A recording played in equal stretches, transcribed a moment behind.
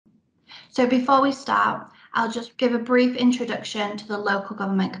So before we start, I'll just give a brief introduction to the Local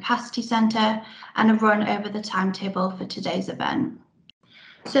Government Capacity Centre and a run over the timetable for today's event.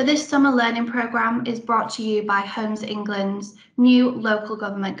 So this summer learning programme is brought to you by Homes England's new Local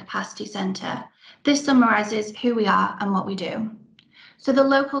Government Capacity Centre. This summarises who we are and what we do. So the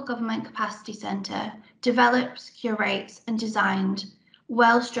Local Government Capacity Centre develops, curates and designed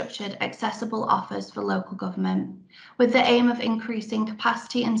well-structured, accessible offers for local government, with the aim of increasing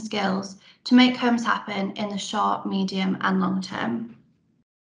capacity and skills to make homes happen in the short, medium and long term.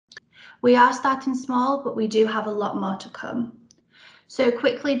 We are starting small, but we do have a lot more to come. So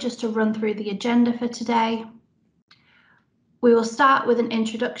quickly, just to run through the agenda for today, we will start with an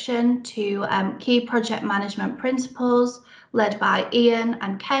introduction to key project management principles led by Ian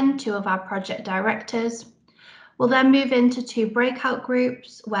and Ken, two of our project directors. We'll then move into two breakout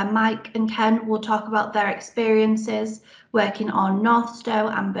groups where Mike and Ken will talk about their experiences working on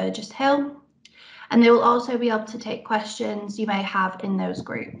Northstowe and Burgess Hill. And they will also be able to take questions you may have in those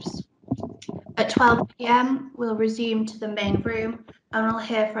groups. At 12 p.m, we'll resume to the main room and we'll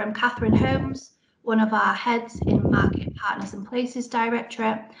hear from Catherine Holmes, one of our heads in Market Partners and Places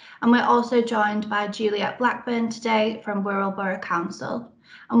Directorate. And we're also joined by Juliet Blackburn today from Wirral Borough Council.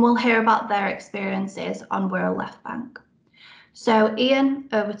 And we'll hear about their experiences on Wirral Left Bank. So Ian,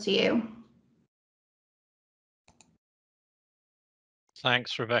 over to you.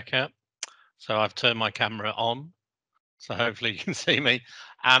 Thanks, Rebecca. So I've turned my camera on, so hopefully you can see me.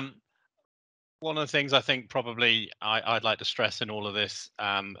 One of the things I think probably I'd like to stress in all of this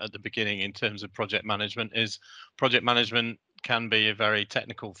at the beginning in terms of project management is project management can be a very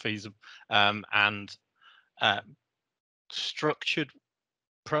technical, feasible and structured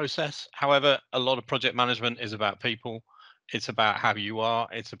process. However, a lot of project management is about people. It's about how you are,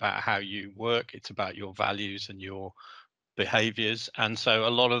 it's about how you work, it's about your values and your behaviors, and so a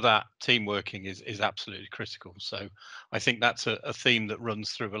lot of that team working is absolutely critical. So I think that's a theme that runs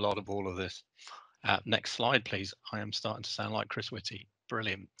through a lot of all of this. Next slide, please. I am starting to sound like Chris Whitty.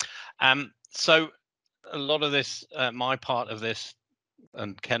 Brilliant. So a lot of this, my part of this,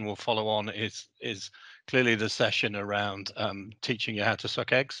 and Ken will follow on, is clearly the session around teaching you how to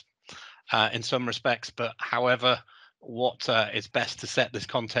suck eggs in some respects. But however, what is best to set this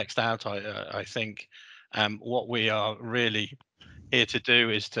context out, I think what we are really here to do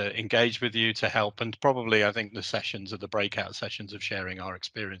is to engage with you, to help, and probably I think the sessions, of the breakout sessions of sharing our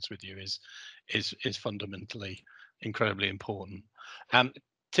experience with you is fundamentally incredibly important.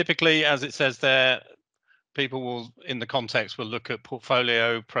 Typically, as it says there, people will, in the context, will look at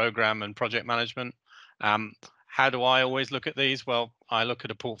portfolio, program and project management. How do I always look at these? Well, I look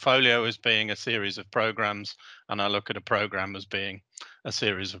at a portfolio as being a series of programs, and I look at a program as being a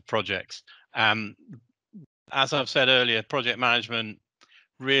series of projects. As I've said earlier, project management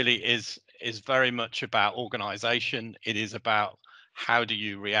really is very much about organization. It is about how do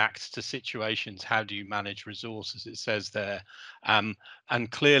you react to situations, how do you manage resources, it says there.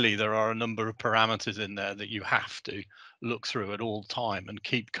 And clearly there are a number of parameters in there that you have to look through at all time and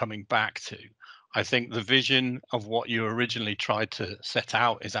keep coming back to. I think the vision of what you originally tried to set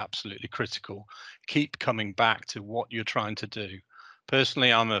out is absolutely critical. Keep coming back to what you're trying to do.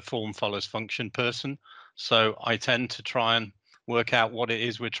 Personally, I'm a form follows function person, so I tend to try and work out what it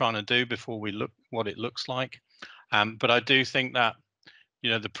is we're trying to do before we look what it looks like. But I do think that, you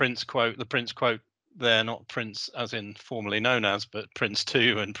know, the Prince quote there, not Prince as in formerly known as, but Prince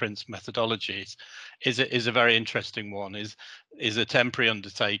 2 and Prince methodologies, is a very interesting one. Is a temporary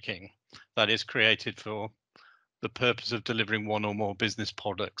undertaking that is created for the purpose of delivering one or more business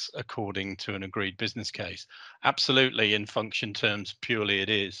products according to an agreed business case. Absolutely, in function terms, purely it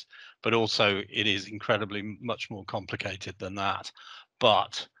is, but also it is incredibly much more complicated than that.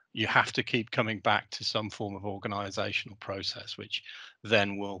 But you have to keep coming back to some form of organizational process, which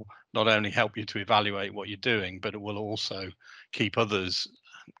then will not only help you to evaluate what you're doing, but it will also keep others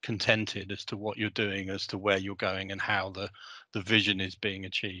contented as to what you're doing, as to where you're going and how the vision is being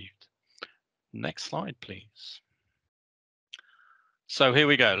achieved. Next slide, please. So here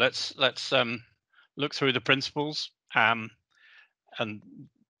we go. Let's look through the principles, and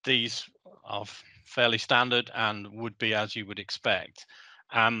these are fairly standard and would be as you would expect.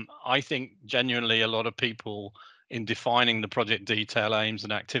 I think genuinely a lot of people in defining the project detail, aims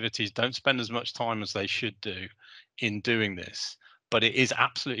and activities don't spend as much time as they should do in doing this. But it is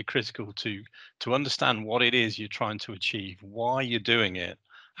absolutely critical to understand what it is you're trying to achieve, why you're doing it,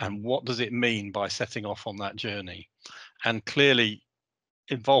 and what does it mean by setting off on that journey. And clearly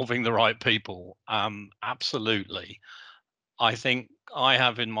involving the right people, absolutely. I think I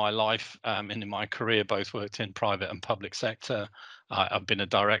have in my life and in my career both worked in private and public sector, I've been a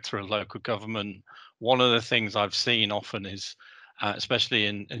director of local government. One of the things I've seen often is, especially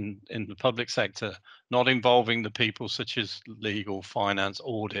in the public sector, not involving the people such as legal, finance,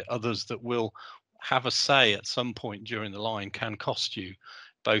 audit, others that will have a say at some point during the line can cost you,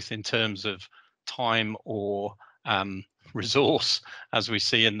 both in terms of time or resource, as we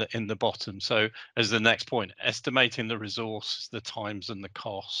see in the bottom. So as the next point, estimating the resources, the times and the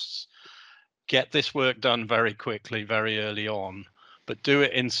costs. Get this work done very quickly, very early on, but do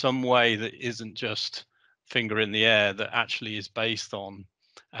it in some way that isn't just finger in the air, that actually is based on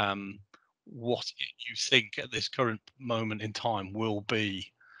what you think at this current moment in time will be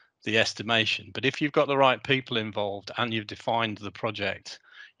the estimation. But if you've got the right people involved and you've defined the project,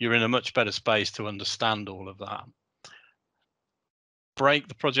 you're in a much better space to understand all of that. Break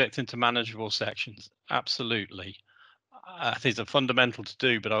the project into manageable sections. Absolutely. These are fundamental to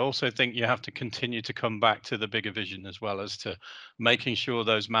do, but I also think you have to continue to come back to the bigger vision, as well as to making sure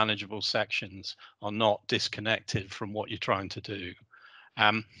those manageable sections are not disconnected from what you're trying to do.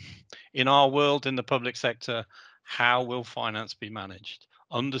 In our world, in the public sector, how will finance be managed?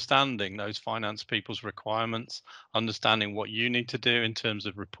 Understanding those finance people's requirements, understanding what you need to do in terms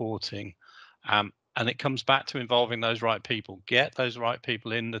of reporting, and it comes back to involving those right people. Get those right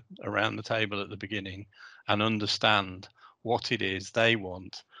people around the table at the beginning and understand what it is they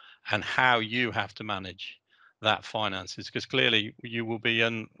want and how you have to manage that finances, because clearly you will be,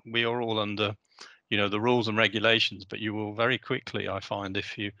 and we are all under, the rules and regulations, but you will very quickly, I find,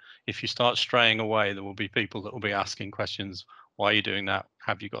 if you start straying away, there will be people that will be asking questions. Why are you doing that?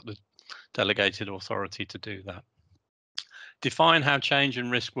 Have you got the delegated authority to do that? Define how change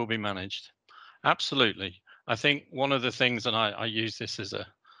and risk will be managed. Absolutely. I think one of the things, and I use this as a,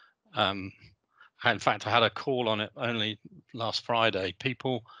 in fact, I had a call on it only last Friday.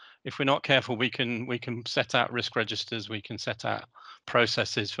 People, if we're not careful, we can set out risk registers, we can set out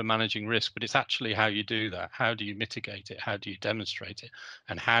processes for managing risk, but it's actually how you do that. How do you mitigate it? How do you demonstrate it?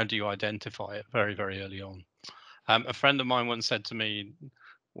 And how do you identify it very, very early on? A friend of mine once said to me,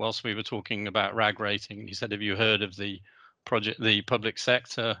 whilst we were talking about RAG rating, he said, have you heard of the public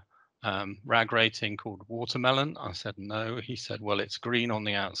sector RAG rating called watermelon? I said, no. He said, well, it's green on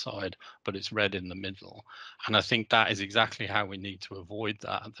the outside, but it's red in the middle. And I think that is exactly how we need to avoid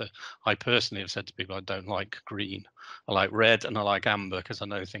that. I personally have said to people, I don't like green. I like red and I like amber because I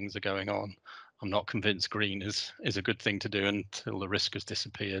know things are going on. I'm not convinced green is a good thing to do until the risk has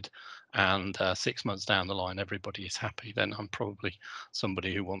disappeared. And 6 months down the line, everybody is happy. Then I'm probably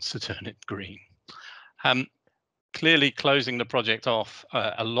somebody who wants to turn it green. Clearly, closing the project off,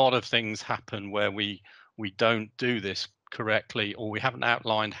 a lot of things happen where we don't do this correctly, or we haven't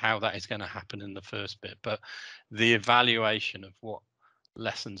outlined how that is going to happen in the first bit. But the evaluation of what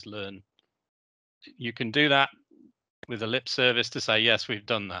lessons learned, you can do that with a lip service to say, yes, we've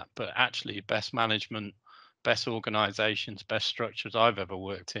done that. But actually, best management, best organizations, best structures I've ever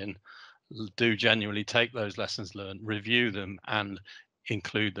worked in do genuinely take those lessons learned, review them, and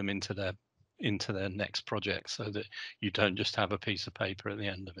include them into their next project, so that you don't just have a piece of paper at the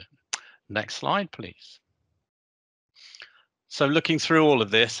end of it. Next slide, please. So looking through all of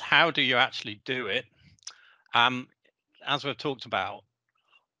this, how do you actually do it? As we've talked about,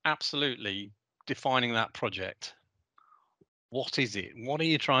 absolutely defining that project. What is it? What are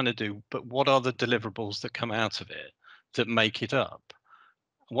you trying to do? But what are the deliverables that come out of it that make it up?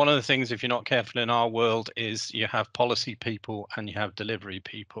 One of the things, if you're not careful in our world, is you have policy people and you have delivery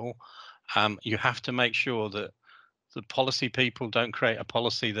people. You have to make sure that the policy people don't create a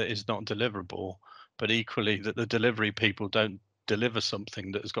policy that is not deliverable, but equally that the delivery people don't deliver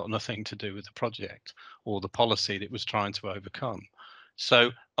something that has got nothing to do with the project or the policy that it was trying to overcome.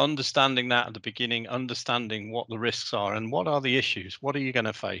 So understanding that at the beginning, understanding what the risks are and what are the issues, what are you going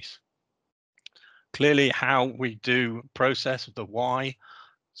to face? Clearly, how we do process the why.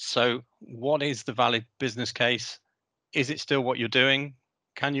 So what is the valid business case? Is it still what you're doing?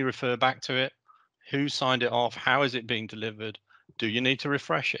 Can you refer back to it? Who signed it off? How is it being delivered? Do you need to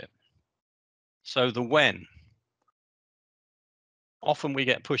refresh it? So the when. Often we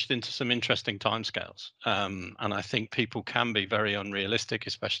get pushed into some interesting timescales, and I think people can be very unrealistic,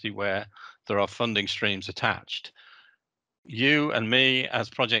 especially where there are funding streams attached. You and me as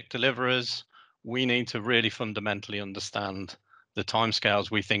project deliverers, we need to really fundamentally understand the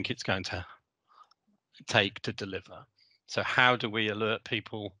timescales we think it's going to take to deliver. So how do we alert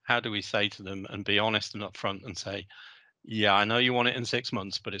people? How do we say to them and be honest and upfront and say, yeah, I know you want it in 6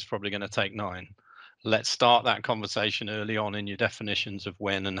 months, but it's probably going to take 9. Let's start that conversation early on in your definitions of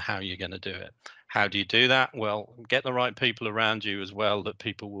when and how you're going to do it. How do you do that? Well, get the right people around you as well, that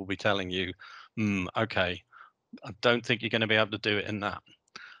people will be telling you, okay, I don't think you're going to be able to do it in that.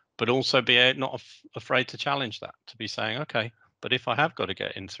 But also be not afraid to challenge that, to be saying, okay, but if I have got to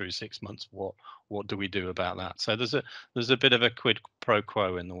get in through 6 months, what do we do about that? So there's a bit of a quid pro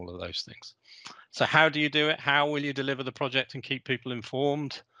quo in all of those things. So how do you do it? How will you deliver the project and keep people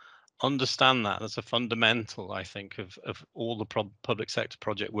informed? Understand that. That's a fundamental, I think, of all the public sector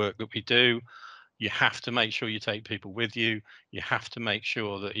project work that we do. You have to make sure you take people with you. You have to make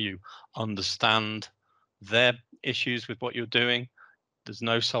sure that you understand their issues with what you're doing. There's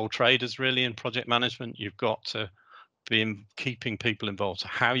no sole traders really in project management. You've got to be keeping people involved. So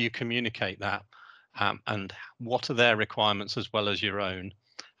how you communicate that, and what are their requirements as well as your own,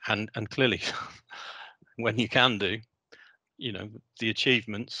 and clearly, when you can do, the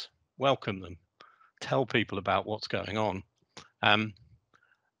achievements, welcome them, tell people about what's going on.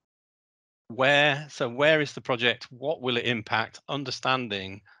 Where is the project? What will it impact?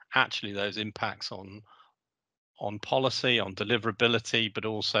 Understanding actually those impacts on policy, on deliverability, but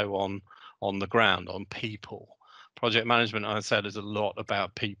also on the ground, on people. Project management, I said, is a lot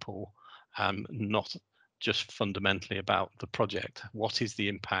about people, not just fundamentally about the project. What is the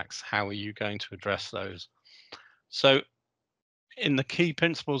impacts? How are you going to address those? So in the key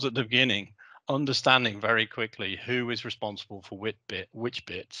principles at the beginning, understanding very quickly who is responsible for which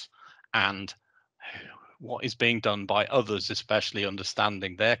bits, and what is being done by others, especially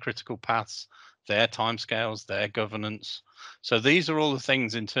understanding their critical paths, their timescales, their governance. So these are all the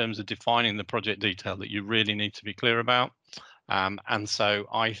things in terms of defining the project detail that you really need to be clear about. And so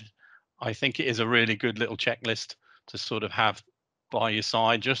I think it is a really good little checklist to sort of have by your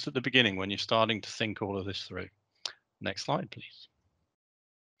side just at the beginning when you're starting to think all of this through. Next slide, please.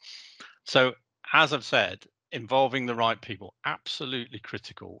 So as I've said, involving the right people, absolutely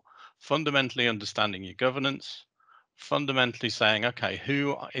critical. Fundamentally understanding your governance, fundamentally saying, okay,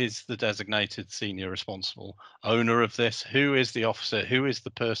 who is the designated senior responsible owner of this? Who is the officer? Who is the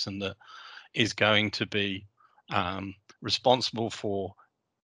person that is going to be responsible for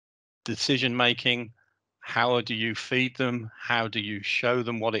decision making? How do you feed them? How do you show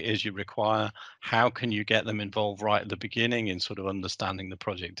them what it is you require? How can you get them involved right at the beginning in sort of understanding the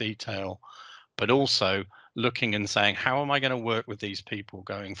project detail, but also looking and saying, how am I going to work with these people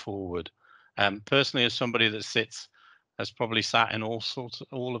going forward? Personally, as somebody that has probably sat in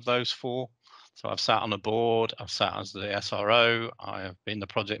all of those four. So I've sat on a board, I've sat as the SRO, I have been the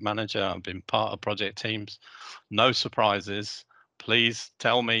project manager, I've been part of project teams. No surprises. Please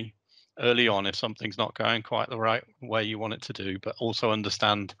tell me early on if something's not going quite the right way you want it to do, but also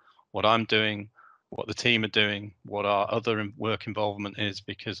understand what I'm doing, what the team are doing, what our other work involvement is,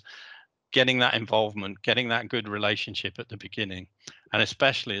 because getting that involvement, getting that good relationship at the beginning, and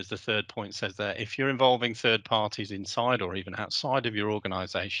especially as the third point says there, if you're involving third parties inside or even outside of your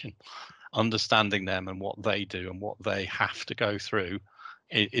organization, understanding them and what they do and what they have to go through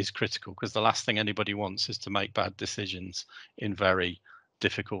is critical, because the last thing anybody wants is to make bad decisions in very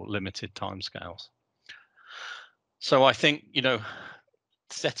difficult, limited timescales. So I think,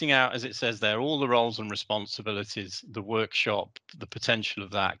 setting out, as it says there, all the roles and responsibilities, the workshop, the potential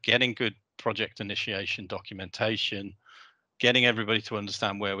of that, getting good project initiation documentation, getting everybody to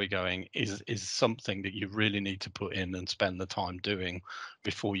understand where we're going is something that you really need to put in and spend the time doing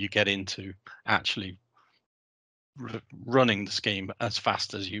before you get into actually running the scheme as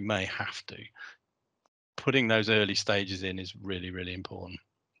fast as you may have to. Putting those early stages in is really, really important.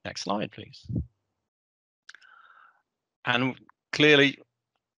 Next slide, please. And clearly,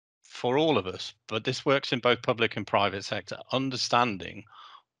 for all of us, but this works in both public and private sector, understanding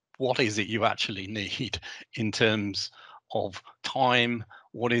what is it you actually need in terms of time,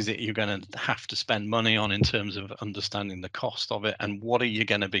 what is it you're going to have to spend money on in terms of understanding the cost of it, and what are you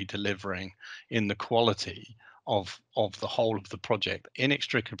going to be delivering in the quality of the whole of the project,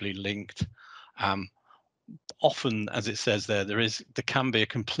 inextricably linked. Often, as it says there can be a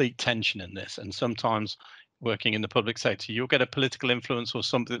complete tension in this, and sometimes working in the public sector, you'll get a political influence or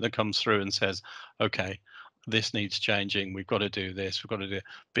something that comes through and says, okay, this needs changing, we've got to do this, we've got to do it.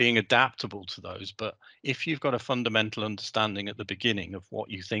 Being adaptable to those. But if you've got a fundamental understanding at the beginning of what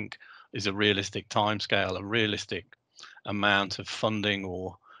you think is a realistic timescale, a realistic amount of funding,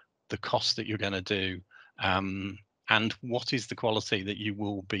 or the cost that you're going to do, and what is the quality that you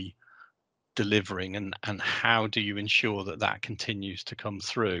will be delivering, and how do you ensure that that continues to come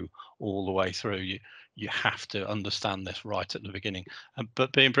through all the way through, you have to understand this right at the beginning.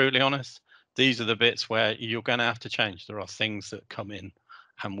 But being brutally honest, these are the bits where you're going to have to change. There are things that come in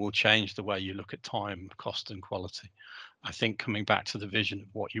and will change the way you look at time, cost and quality. I think coming back to the vision of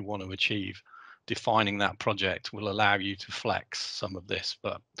what you want to achieve, defining that project will allow you to flex some of this.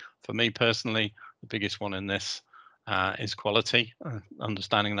 But for me personally, The biggest one in this is quality,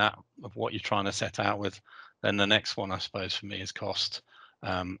 understanding that of what you're trying to set out with. Then the next one, I suppose, for me is cost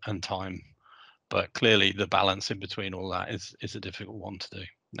and time. But clearly the balance in between all that is a difficult one to do.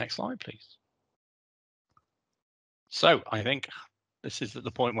 Next slide, please. So I think this is at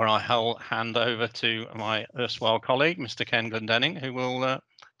the point where I hand over to my erstwhile colleague, Mr. Ken Glendenning, who will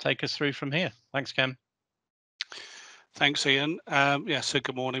take us through from here. Thanks, Ken. Thanks, Ian. So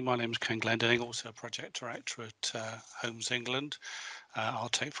good morning. My name is Ken Glendenning, also a project director at Homes England. I'll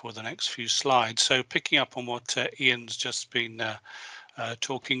take forward the next few slides. So picking up on what Ian's just been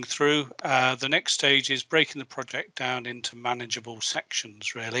talking through, the next stage is breaking the project down into manageable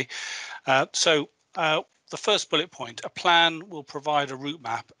sections, really. The first bullet point, a plan will provide a route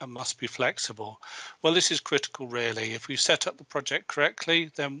map and must be flexible. Well, this is critical, really. If we set up the project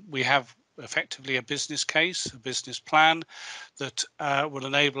correctly, then we have effectively a business case, a business plan that will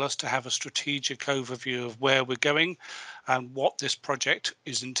enable us to have a strategic overview of where we're going and what this project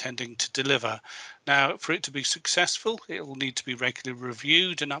is intending to deliver. Now, for it to be successful, it will need to be regularly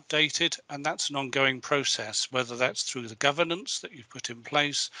reviewed and updated, and that's an ongoing process, whether that's through the governance that you've put in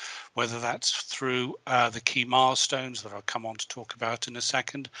place, whether that's through the key milestones that I'll come on to talk about in a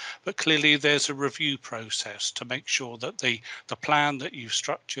second. But clearly there's a review process to make sure that the plan that you've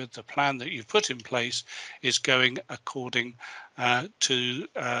structured, the plan that you've put in place is going according to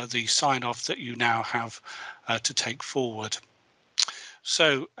the sign-off that you now have to take forward.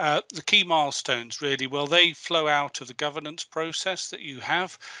 So the key milestones, really, well, they flow out of the governance process that you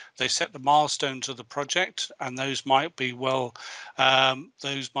have. They set the milestones of the project, and those might be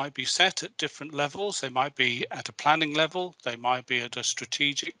set at different levels. They might be at a planning level, they might be at a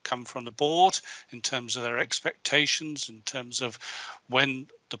strategic, come from the board in terms of their expectations, in terms of when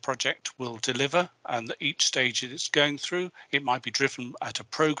the project will deliver and each stage it's going through. It might be driven at a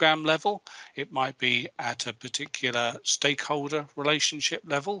program level, it might be at a particular stakeholder relationship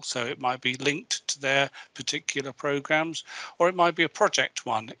level, so it might be linked to their particular programs, or it might be a project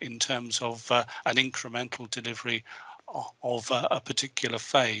one in terms of an incremental delivery of a particular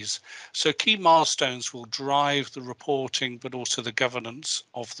phase. So key milestones will drive the reporting but also the governance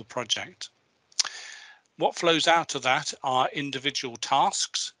of the project. What flows out of that are individual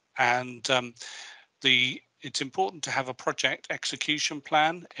tasks, and it's important to have a project execution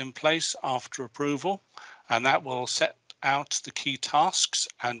plan in place after approval, and that will set out the key tasks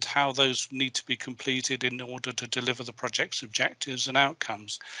and how those need to be completed in order to deliver the project's objectives and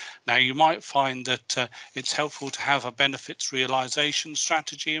outcomes. Now, you might find that it's helpful to have a benefits realization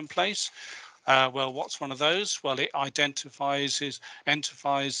strategy in place. Well, what's one of those? Well, it identifies the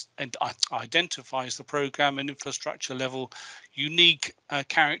program and infrastructure level unique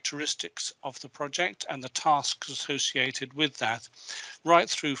characteristics of the project and the tasks associated with that, right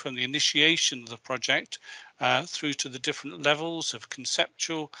through from the initiation of the project through to the different levels of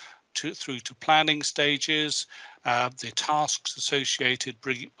conceptual through to planning stages, the tasks associated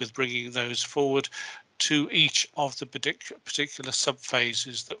with bringing those forward to each of the particular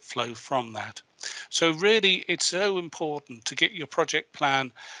sub-phases that flow from that. So really, it's so important to get your project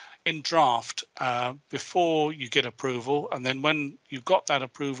plan in draft before you get approval, and then when you've got that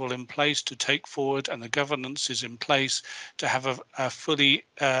approval in place to take forward and the governance is in place, to have a fully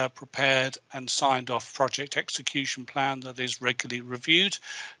prepared and signed off project execution plan that is regularly reviewed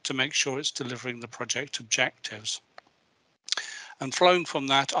to make sure it's delivering the project objectives. And flowing from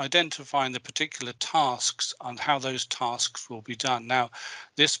that, identifying the particular tasks and how those tasks will be done. Now,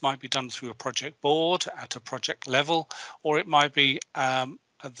 this might be done through a project board at a project level, or it might be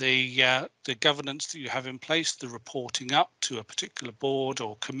the governance that you have in place, the reporting up to a particular board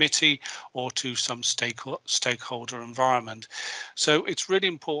or committee or to some stakeholder environment. So it's really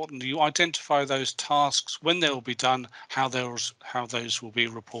important that you identify those tasks, when they will be done, how those will be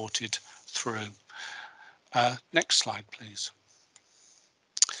reported through. Next slide, please.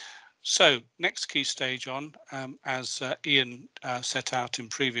 So next key stage on, as Ian set out in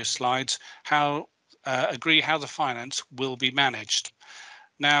previous slides, agree how the finance will be managed.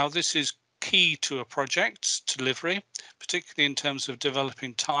 Now, this is key to a project's delivery, particularly in terms of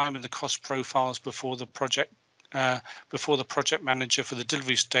developing time and the cost profiles before the project manager for the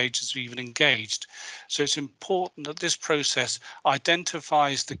delivery stage is even engaged. So it's important that this process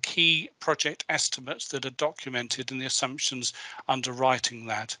identifies the key project estimates that are documented and the assumptions underwriting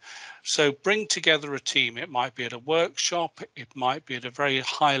that. So bring together a team. It might be at a workshop, it might be at a very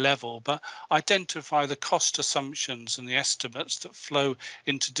high level, but identify the cost assumptions and the estimates that flow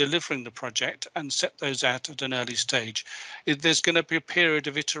into delivering the project and set those out at an early stage. There's going to be a period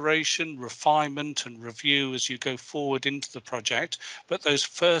of iteration, refinement and review as you go forward into the project, but those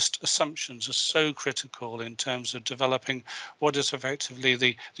first assumptions are so critical in terms of developing what is effectively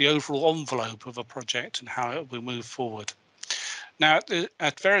the overall envelope of a project and how it will move forward. Now,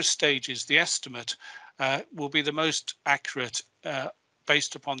 at various stages, the estimate will be the most accurate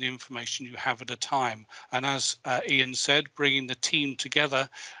based upon the information you have at a time. And as Ian said, bringing the team together,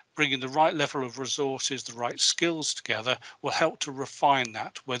 bringing the right level of resources, the right skills together will help to refine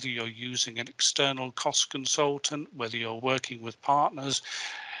that, whether you're using an external cost consultant, whether you're working with partners.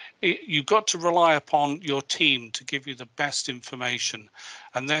 You've got to rely upon your team to give you the best information,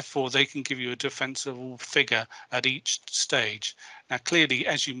 and therefore they can give you a defensible figure at each stage. Now, clearly,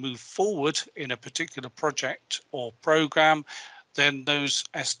 as you move forward in a particular project or program, then those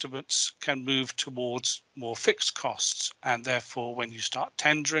estimates can move towards more fixed costs. And therefore, when you start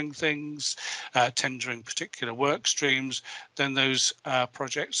tendering things, tendering particular work streams, then those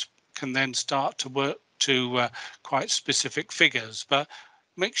projects can then start to work to quite specific figures. But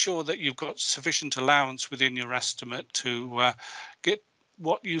make sure that you've got sufficient allowance within your estimate to get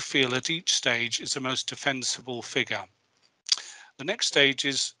what you feel at each stage is the most defensible figure. The next stage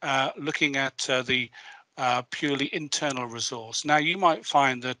is looking at the purely internal resource. Now, you might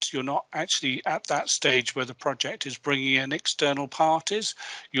find that you're not actually at that stage where the project is bringing in external parties.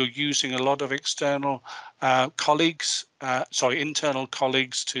 You're using a lot of external colleagues, internal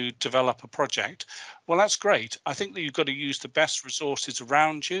colleagues to develop a project. Well, that's great. I think that you've got to use the best resources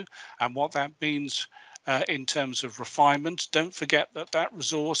around you, and what that means in terms of refinement. Don't forget that that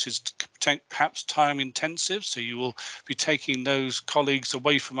resource is perhaps time intensive, so you will be taking those colleagues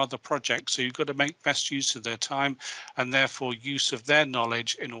away from other projects, so you've got to make best use of their time and therefore use of their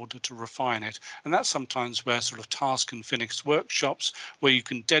knowledge in order to refine it. And that's sometimes where sort of task and finish workshops, where you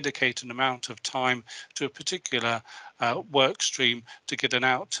can dedicate an amount of time to a particular work stream to get an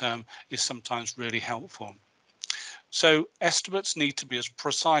outcome, is sometimes really helpful. So estimates need to be as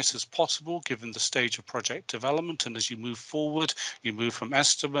precise as possible given the stage of project development, and as you move forward, you move from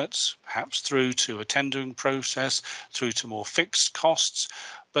estimates perhaps through to a tendering process, through to more fixed costs,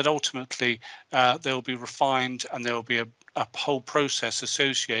 but ultimately they'll be refined, and there will be a whole process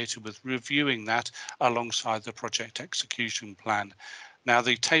associated with reviewing that alongside the project execution plan. Now,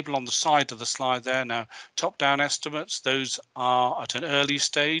 the table on the side of the slide there, now top-down estimates, those are at an early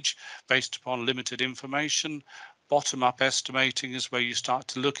stage based upon limited information. Bottom-up estimating is where you start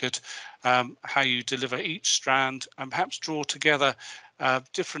to look at how you deliver each strand and perhaps draw together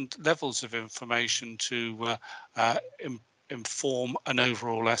different levels of information to inform an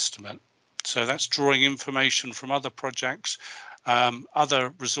overall estimate. So that's drawing information from other projects,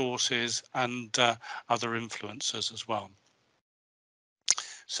 other resources, and other influencers as well.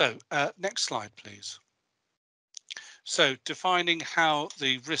 So next slide, please. So defining how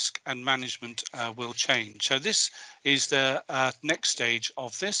the risk and management will change. So this is the next stage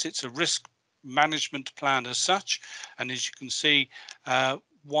of this. It's a risk management plan as such. And as you can see,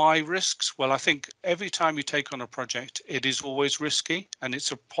 why risks? Well, I think every time you take on a project, it is always risky, and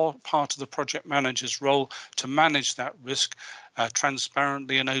it's a part of the project manager's role to manage that risk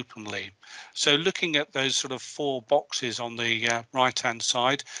transparently and openly. So looking at those sort of 4 boxes on the right-hand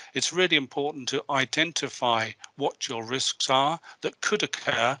side, it's really important to identify what your risks are that could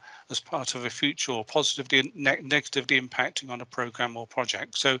occur as part of a future, or positively and negatively impacting on a program or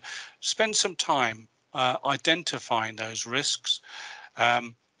project. So spend some time identifying those risks.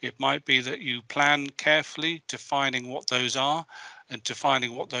 It might be that you plan carefully, defining what those are and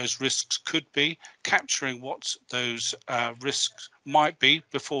defining what those risks could be, capturing what those risks might be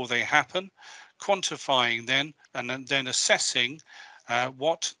before they happen, quantifying then, and then assessing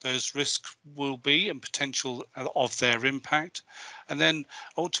what those risks will be and potential of their impact, and then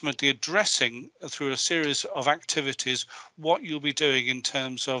ultimately addressing through a series of activities what you'll be doing in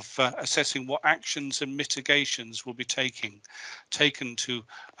terms of assessing what actions and mitigations will be taken to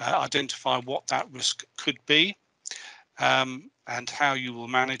identify what that risk could be, and how you will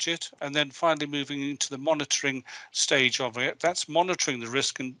manage it. And then finally moving into the monitoring stage of it. That's monitoring the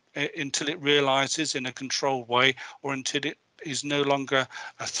risk until it realizes in a controlled way, or until it is no longer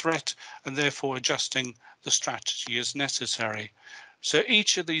a threat, and therefore adjusting the strategy as necessary. So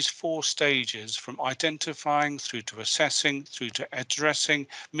each of these 4 stages, from identifying through to assessing, through to addressing,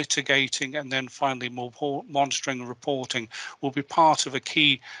 mitigating, and then finally more monitoring and reporting, will be part of a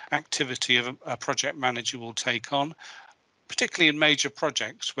key activity of a project manager will take on. particularly in major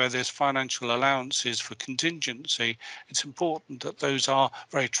projects where there's financial allowances for contingency, it's important that those are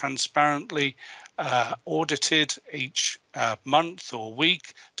very transparently audited each month or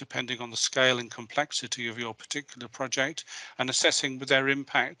week, depending on the scale and complexity of your particular project, and assessing their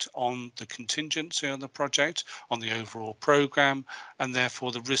impact on the contingency on the project, on the overall programme, and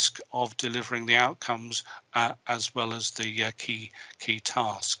therefore the risk of delivering the outcomes as well as the key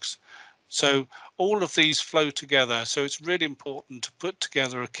tasks. So all of these flow together. So it's really important to put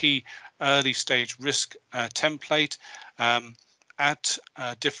together a key early stage risk template at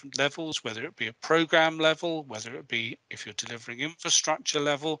different levels, whether it be a program level, whether it be if you're delivering infrastructure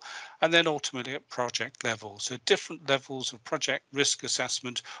level, and then ultimately at project level. So different levels of project risk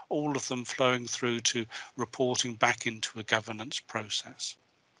assessment, all of them flowing through to reporting back into a governance process.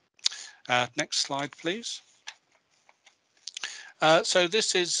 Next slide, please. So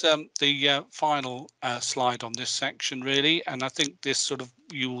this is the final slide on this section, really, and I think this sort of,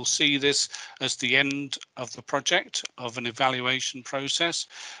 you will see this as the end of the project, of an evaluation process,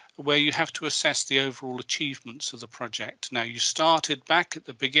 where you have to assess the overall achievements of the project. Now, you started back at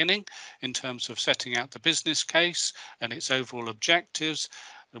the beginning in terms of setting out the business case and its overall objectives.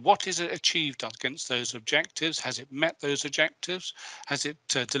 What is it achieved against those objectives? Has it met those objectives? Has it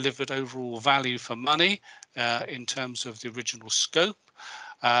delivered overall value for money in terms of the original scope?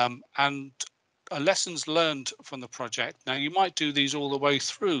 And lessons learned from the project. Now, you might do these all the way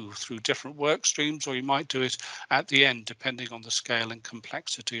through different work streams, or you might do it at the end, depending on the scale and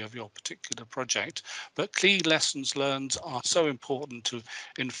complexity of your particular project. But key lessons learned are so important to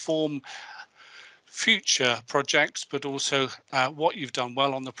inform future projects, but also what you've done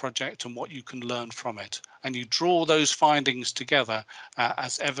well on the project and what you can learn from it. And you draw those findings together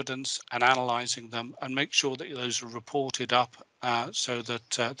as evidence and analysing them, and make sure that those are reported up so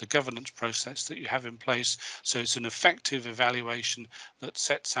that the governance process that you have in place, so it's an effective evaluation that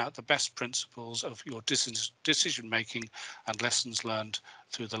sets out the best principles of your decision making and lessons learned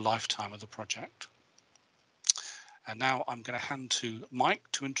through the lifetime of the project. And now I'm going to hand to Mike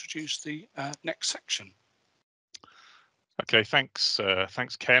to introduce the next section. Okay, thanks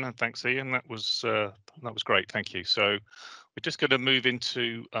Ken, and thanks Ian. That was great, thank you. So we're just going to move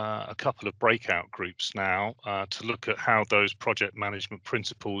into a couple of breakout groups now to look at how those project management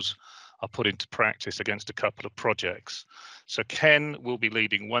principles are put into practice against a couple of projects. So Ken will be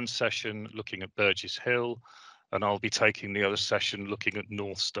leading one session looking at Burgess Hill, and I'll be taking the other session looking at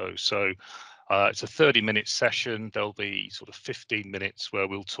Northstowe. So it's a 30-minute session. There'll be sort of 15 minutes where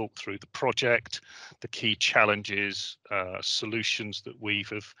we'll talk through the project, the key challenges, solutions that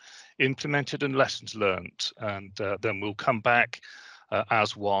we've implemented, and lessons learned. And then we'll come back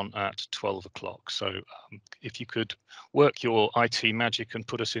as one at 12 o'clock. So if you could work your IT magic and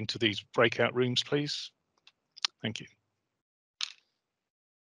put us into these breakout rooms, please. Thank you.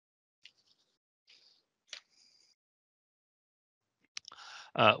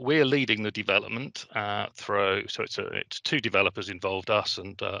 We're leading the development through, so it's two developers involved, us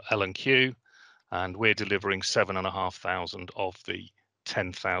and L&Q, and we're delivering 7,500 of the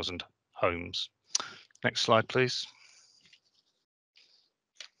 10,000 homes. Next slide, please.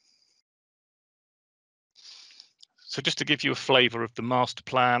 So just to give you a flavour of the master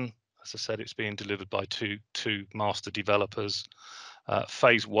plan, as I said, it's being delivered by two master developers.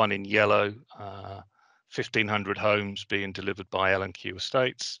 Phase 1 in yellow, 1,500 homes being delivered by L&Q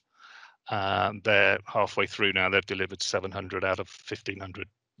Estates. They're halfway through now. They've delivered 700 out of 1,500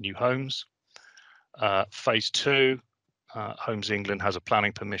 new homes. Phase 2, Homes England has a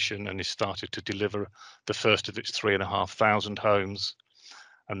planning permission and has started to deliver the first of its 3,500 homes.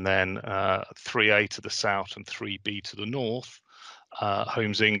 And then 3A to the south and 3B to the north.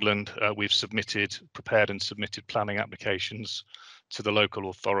 Homes England, we've prepared and submitted planning applications to the local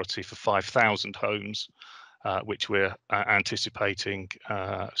authority for 5,000 homes, which we're anticipating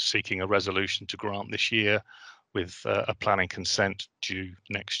seeking a resolution to grant this year, with a planning consent due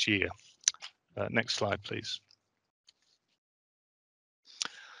next year. Next slide, please.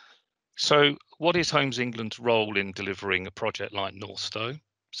 So what is Homes England's role in delivering a project like Northstowe?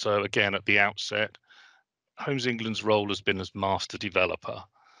 So again, at the outset, Homes England's role has been as master developer.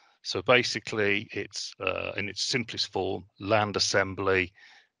 So basically, it's in its simplest form, land assembly,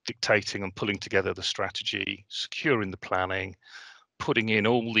 dictating and pulling together the strategy, securing the planning, putting in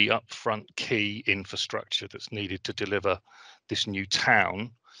all the upfront key infrastructure that's needed to deliver this new town,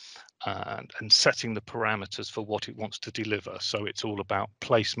 and setting the parameters for what it wants to deliver. So it's all about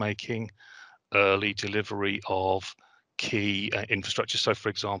placemaking, early delivery of key infrastructure. So for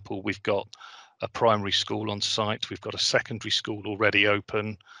example, we've got a primary school on site, we've got a secondary school already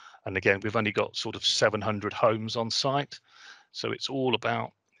open, and again, we've only got sort of 700 homes on site. So it's all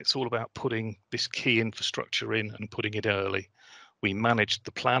about putting this key infrastructure in and putting it early. We manage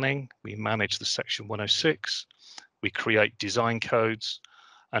the planning, we manage the Section 106, we create design codes,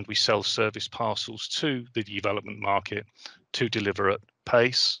 and we sell service parcels to the development market to deliver at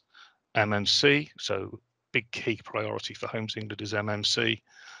pace. MMC, so big key priority for Homes England is MMC,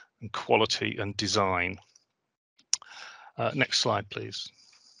 and quality and design. Next slide, please.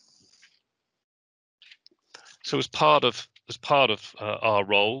 So as part of our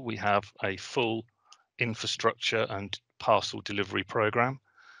role, we have a full infrastructure and parcel delivery program.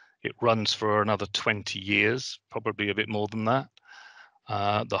 It runs for another 20 years, probably a bit more than that.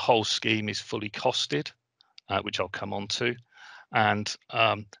 The whole scheme is fully costed, which I'll come on to. And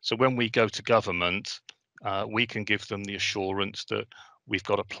so when we go to government, we can give them the assurance that we've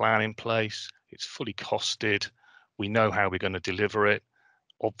got a plan in place, it's fully costed, we know how we're going to deliver it.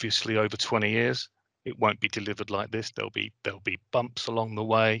 Obviously, over 20 years, it won't be delivered like this. There'll be bumps along the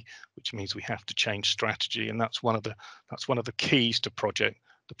way, which means we have to change strategy, and that's one of the keys to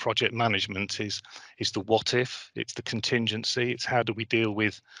the project management is the what if, it's the contingency, it's how do we deal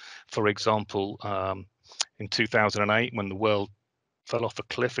with, for example, in 2008 when the world fell off a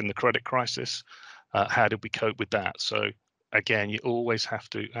cliff in the credit crisis, how did we cope with that? So again, you always have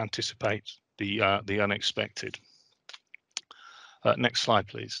to anticipate the unexpected. Next slide,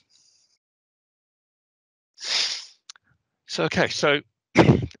 please. So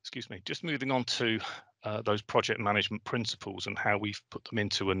excuse me, just moving on to those project management principles and how we've put them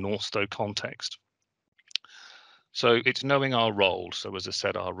into a Northstowe context. So it's knowing our role. So as I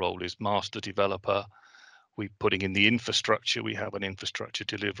said, our role is master developer. We're putting in the infrastructure. We have an infrastructure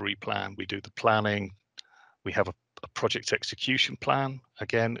delivery plan. We do the planning. We have a project execution plan.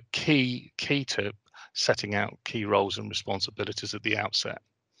 Again, key to setting out key roles and responsibilities at the outset.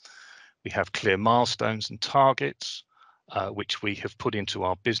 We have clear milestones and targets, which we have put into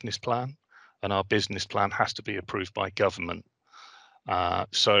our business plan, and our business plan has to be approved by government.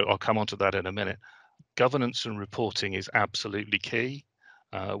 So I'll come on to that in a minute. Governance and reporting is absolutely key.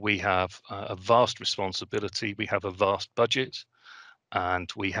 We have a vast responsibility, we have a vast budget,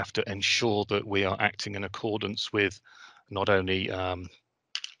 and we have to ensure that we are acting in accordance with not only our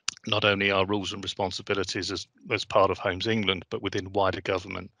rules and responsibilities as part of Homes England, but within wider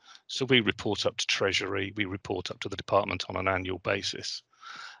government. So we report up to Treasury, we report up to the department on an annual basis,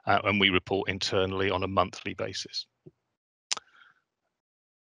 and we report internally on a monthly basis.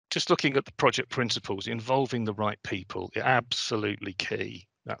 Just looking at the project principles, involving the right people, absolutely key.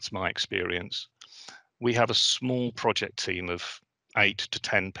 That's my experience. We have a small project team of 8 to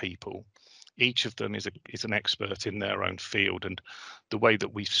 10 people. Each of them is an expert in their own field, and the way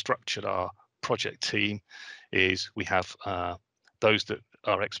that we've structured our project team is we have those that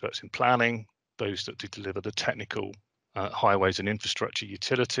are experts in planning, those that deliver the technical highways and infrastructure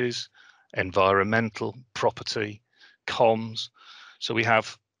utilities, environmental, property, comms. So we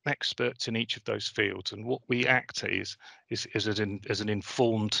have experts in each of those fields, and what we act is as an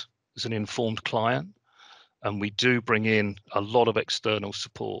informed client, and we do bring in a lot of external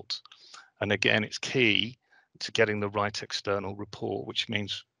support. And again, it's key to getting the right external report, which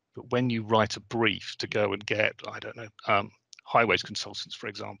means that when you write a brief to go and get, I don't know, highways consultants, for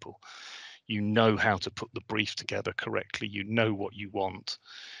example, you know how to put the brief together correctly, you know what you want.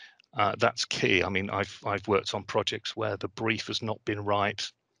 That's key. I mean, I've worked on projects where the brief has not been right,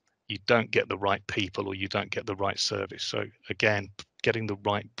 you don't get the right people or you don't get the right service. So again, getting the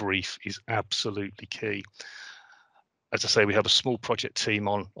right brief is absolutely key. As I say, we have a small project team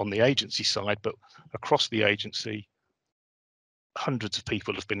on the agency side, but across the agency, hundreds of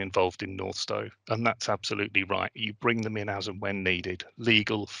people have been involved in Northstowe, and that's absolutely right. You bring them in as and when needed.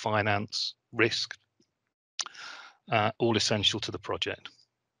 Legal, finance, risk, all essential to the project.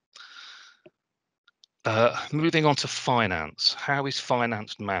 Moving on to finance. How is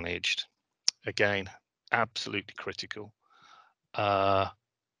finance managed? Again, absolutely critical.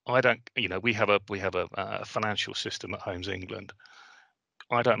 We have a financial system at Homes England.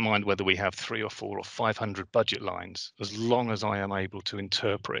 I don't mind whether we have 3 or 4 or 500 budget lines, as long as I am able to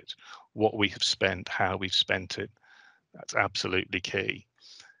interpret what we have spent, how we've spent it. That's absolutely key.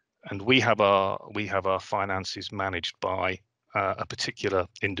 And we have our finances managed by a particular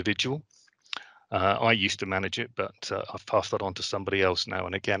individual. I used to manage it, but I've passed that on to somebody else now.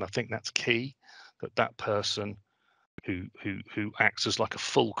 And again, I think that's key, that person who acts as like a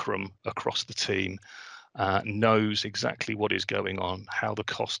fulcrum across the team knows exactly what is going on, how the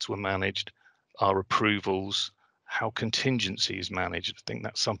costs were managed, our approvals, how contingency is managed. I think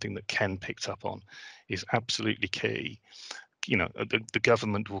that's something that Ken picked up on, is absolutely key. the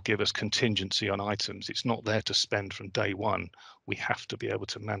government will give us contingency on items. It's not there to spend from day one. We have to be able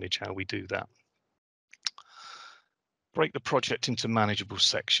to manage how we do that. Break the project into manageable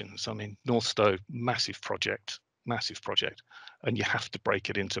sections. I mean, Northstowe, massive project, and you have to break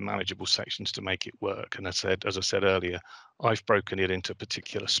it into manageable sections to make it work. And as I said earlier, I've broken it into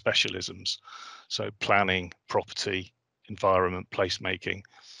particular specialisms. So planning, property, environment, placemaking,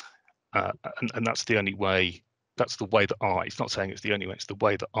 and that's the only way. That's the way that it's not saying it's the only way, it's the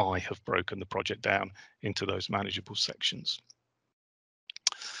way that I have broken the project down into those manageable sections.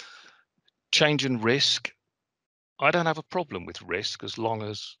 Change and risk. I don't have a problem with risk as long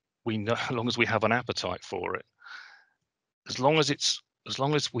as we have an appetite for it. As long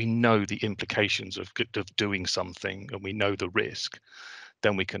as we know the implications of doing something and we know the risk,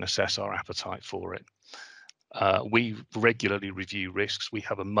 then we can assess our appetite for it. We regularly review risks. We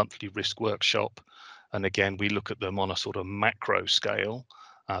have a monthly risk workshop. And again, we look at them on a sort of macro scale,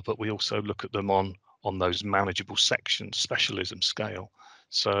 but we also look at them on those manageable sections, specialism scale.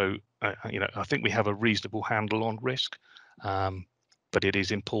 So, I think we have a reasonable handle on risk, but it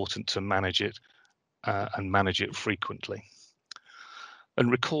is important to manage it and manage it frequently.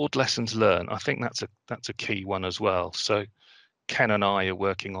 And record lessons learned. I think that's a key one as well. So Ken and I are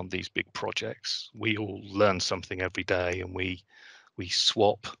working on these big projects. We all learn something every day, and we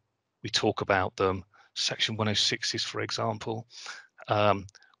swap, we talk about them. Section 106s, for example,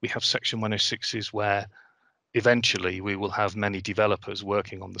 we have Section 106s where eventually we will have many developers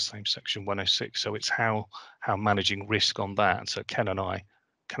working on the same Section 106. So it's how managing risk on that. So Ken and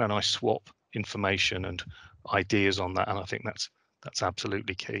I swap information and ideas on that, and I think that's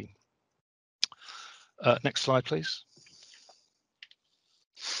absolutely key. Next slide, please.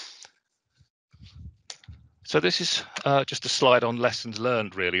 So this is just a slide on lessons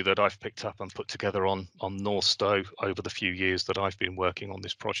learned, really, that I've picked up and put together on Northstowe over the few years that I've been working on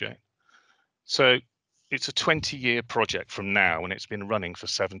this project. So it's a 20-year project from now, and it's been running for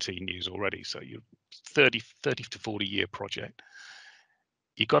 17 years already. So you're 30 to 40-year project.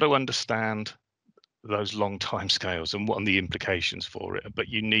 You've got to understand those long time scales and what are the implications for it, but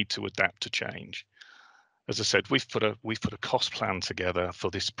you need to adapt to change. As I said, we've put a cost plan together for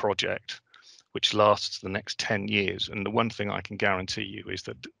this project, which lasts the next 10 years. And the one thing I can guarantee you is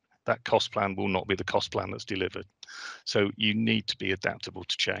that that cost plan will not be the cost plan that's delivered. So you need to be adaptable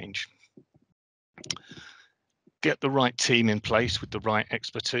to change. Get the right team in place with the right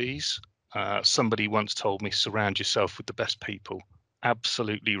expertise. Somebody once told me, surround yourself with the best people.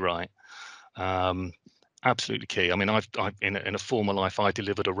 Absolutely right. Absolutely key. I mean, I've in a former life, I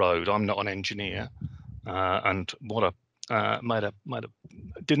delivered a road. I'm not an engineer, and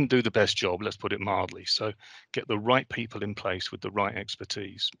didn't do the best job, let's put it mildly. So get the right people in place with the right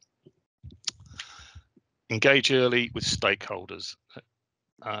expertise. Engage early with stakeholders.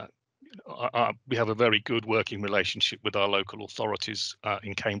 We have a very good working relationship with our local authorities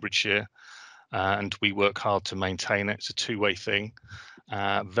in Cambridgeshire, and we work hard to maintain it. It's a two-way thing.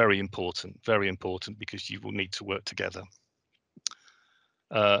 Very important because you will need to work together.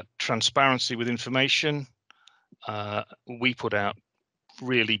 Transparency with information. We put out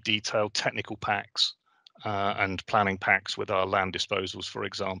really detailed technical packs and planning packs with our land disposals, for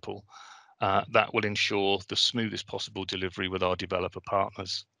example. That will ensure the smoothest possible delivery with our developer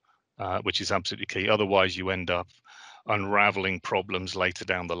partners, which is absolutely key. Otherwise, you end up unraveling problems later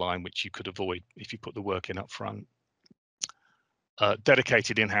down the line, which you could avoid if you put the work in up front.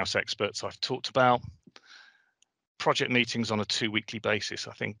 Dedicated in-house experts I've talked about. Project meetings on a 2-weekly basis.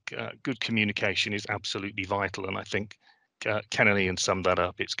 I think good communication is absolutely vital, and I think Ken and Ian summed that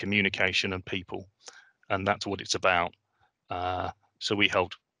up. It's communication and people, and that's what it's about. So we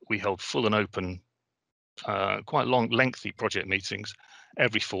held full and open, quite lengthy project meetings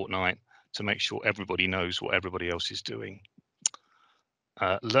every fortnight to make sure everybody knows what everybody else is doing.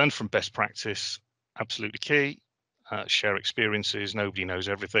 Learn from best practice, absolutely key. Share experiences. Nobody knows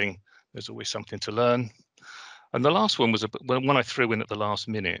everything. There's always something to learn. And the last one was one I threw in at the last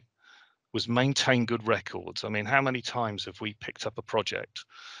minute, was maintain good records. I mean, how many times have we picked up a project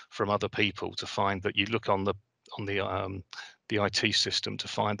from other people to find that you look on the IT system to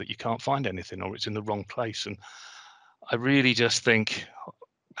find that you can't find anything, or it's in the wrong place? And I really just think,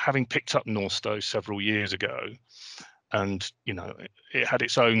 having picked up Northstowe several years ago, and it had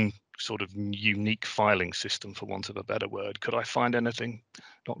its own sort of unique filing system, for want of a better word. Could I find anything?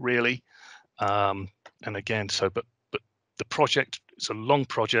 Not really. And again, but the project, it's a long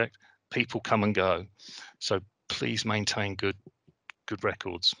project. People come and go, so please maintain good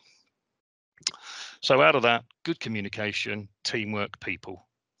records. So out of that, good communication, teamwork, people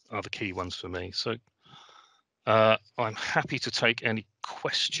are the key ones for me. So I'm happy to take any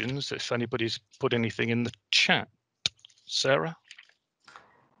questions if anybody's put anything in the chat. Sarah?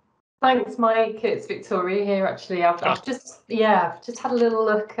 Thanks, Mike. It's Victoria here. Actually, I've just had a little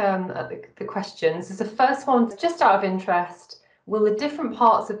look at the questions. There's the first one, just out of interest. Will the different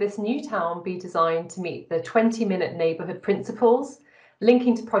parts of this new town be designed to meet the 20-minute neighbourhood principles?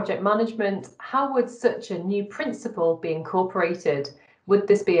 Linking to project management, how would such a new principle be incorporated? Would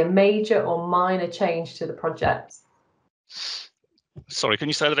this be a major or minor change to the project? Sorry, can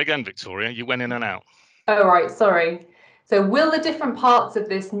you say that again, Victoria? You went in and out. Oh, right, sorry. So will the different parts of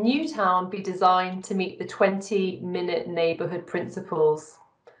this new town be designed to meet the 20-minute neighbourhood principles?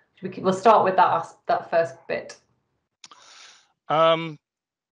 We'll start with that first bit. So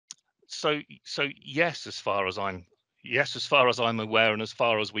yes, as far as I'm aware, and as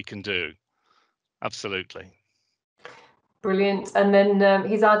far as we can do, absolutely. Brilliant. And then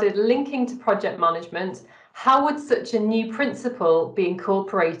he's added, linking to project management, how would such a new principle be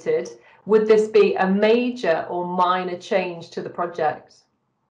incorporated? Would this be a major or minor change to the project?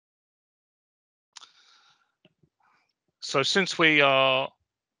 So since we are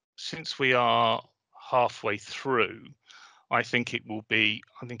halfway through, I think it will be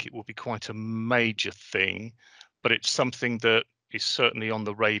quite a major thing, but it's something that is certainly on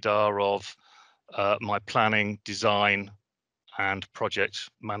the radar of my planning, design, and project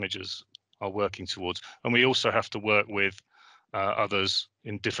managers are working towards. And we also have to work with others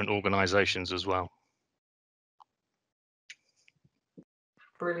in different organisations as well.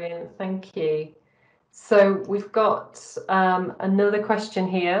 Brilliant, thank you. So we've got another question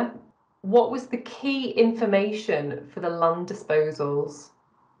here. What was the key information for the land disposals?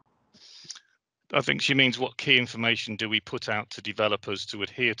 I think she means what key information do we put out to developers to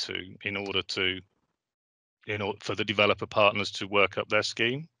adhere to in order for the developer partners to work up their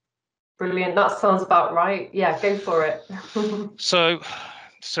scheme. Brilliant, that sounds about right. Yeah, go for it. So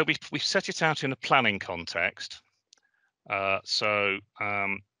we set it out in a planning context. So let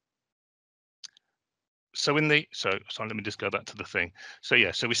me just go back to the thing.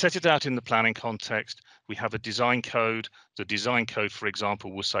 So we set it out in the planning context. We have a design code. The design code, for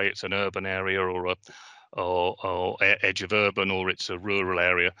example, will say it's an urban area or edge of urban, or it's a rural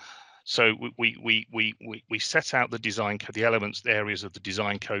area. So we set out the design code, the elements, the areas of the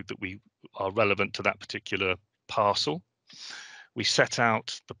design code that we are relevant to that particular parcel. We set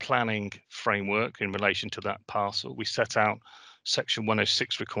out the planning framework in relation to that parcel. We set out Section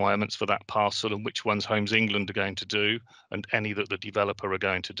 106 requirements for that parcel and which ones Homes England are going to do and any that the developer are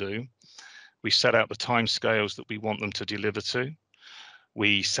going to do. We set out the timescales that we want them to deliver to.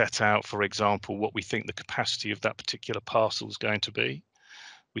 We set out, for example, what we think the capacity of that particular parcel is going to be.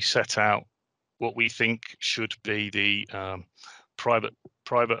 We set out what we think should be the private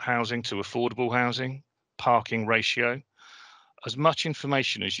housing to affordable housing, parking ratio. As much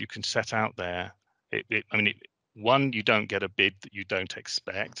information as you can set out there. One, you don't get a bid that you don't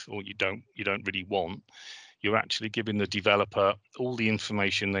expect or you don't really want. You're actually giving the developer all the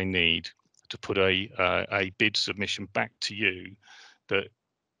information they need to put a bid submission back to you that,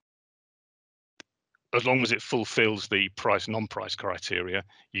 as long as it fulfills the price non-price criteria,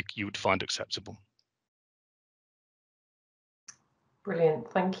 you would find acceptable.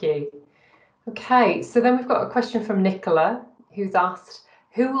 Brilliant, thank you. Okay, so then we've got a question from Nicola, who's asked,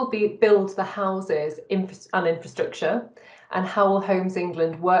 who will build the houses and infrastructure, and how will Homes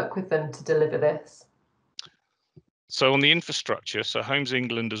England work with them to deliver this? So on the infrastructure, so Homes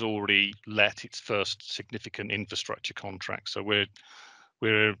England has already let its first significant infrastructure contract. So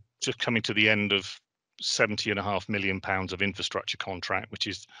we're just coming to the end of £70.5 million of infrastructure contract, which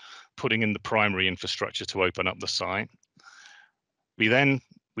is putting in the primary infrastructure to open up the site. We then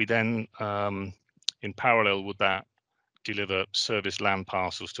in parallel with that, deliver service land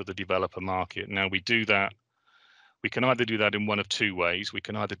parcels to the developer market. Now we can either do that in one of two ways. We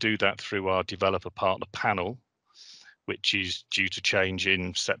can either do that through our developer partner panel, which is due to change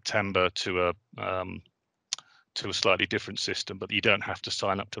in September to a slightly different system, but you don't have to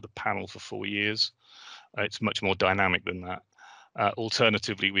sign up to the panel for 4 years. It's much more dynamic than that.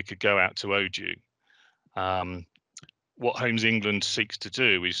 Alternatively, we could go out to ODU. What Homes England seeks to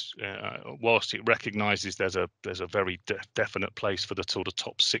do is, whilst it recognises there's a very definite place for the sort of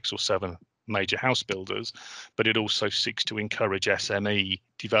top 6 or 7 major house builders, but it also seeks to encourage SME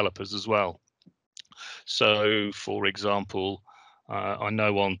developers as well. So, for example, I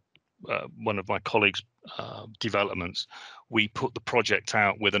know on one of my colleagues' developments, we put the project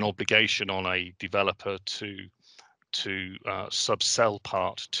out with an obligation on a developer to sub-sell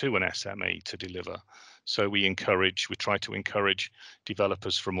part to an SME to deliver. So we try to encourage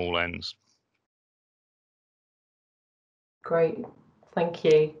developers from all ends. Great, thank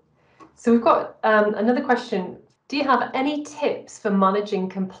you. So we've got another question. Do you have any tips for managing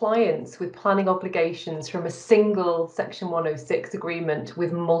compliance with planning obligations from a single Section 106 agreement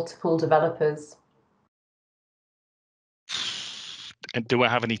with multiple developers? And do I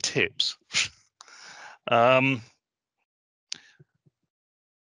have any tips? So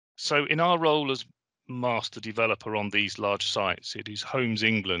in our role as master developer on these large sites, it is Homes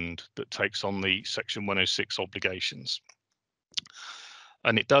England that takes on the Section 106 obligations.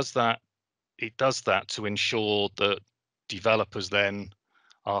 And it does that to ensure that developers then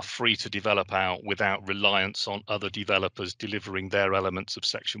are free to develop out without reliance on other developers delivering their elements of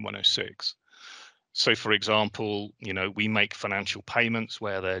Section 106. So, for example, we make financial payments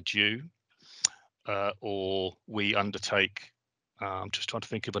where they're due, or we undertake, I'm just trying to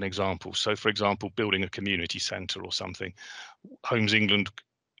think of an example. So, for example, building a community centre or something, Homes England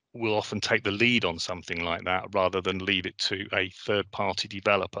will often take the lead on something like that rather than leave it to a third-party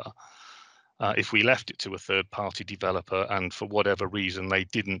developer. If we left it to a third-party developer and for whatever reason they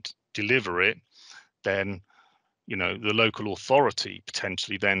didn't deliver it, then the local authority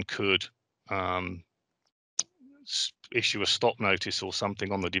potentially then could issue a stop notice or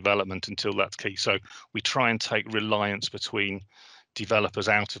something on the development until that's key. So we try and take reliance between developers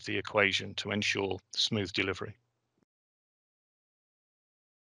out of the equation to ensure smooth delivery.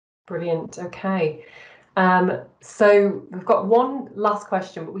 Brilliant. Okay. So we've got one last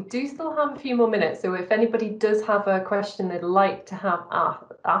question, but we do still have a few more minutes. So if anybody does have a question they'd like to have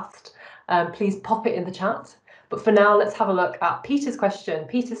asked, please pop it in the chat. But for now, let's have a look at Peter's question.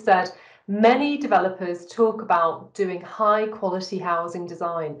 Peter said, many developers talk about doing high quality housing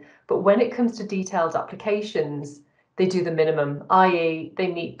design, but when it comes to detailed applications, they do the minimum, i.e. they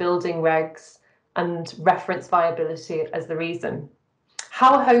meet building regs and reference viability as the reason.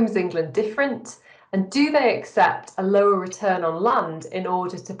 How are Homes England different? And do they accept a lower return on land in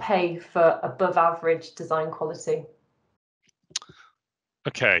order to pay for above average design quality?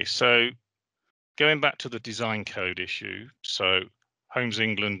 Okay, so going back to the design code issue, so Homes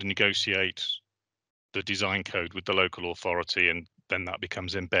England negotiates the design code with the local authority, and then that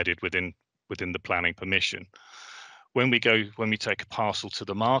becomes embedded within the planning permission. When we take a parcel to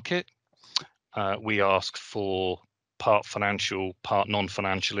the market, we ask for part financial, part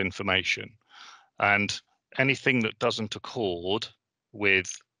non-financial information, and anything that doesn't accord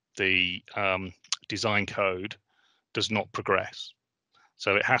with the design code does not progress.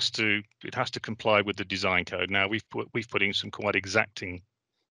 So it has to comply with the design code. Now we've put in some quite exacting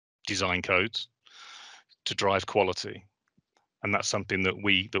design codes to drive quality, and that's something that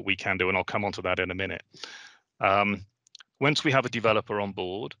we can do, and I'll come on to that in a minute. Once we have a developer on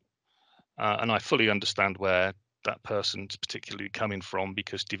board, and I fully understand where that person's particularly coming from,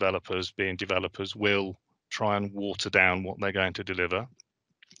 because developers, being developers, will try and water down what they're going to deliver.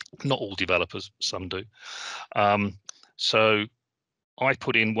 Not all developers, some do. So I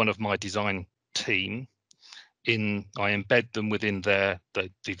put in one of my design team I embed them within the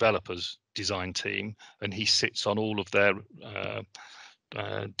developers design team, and he sits on all of their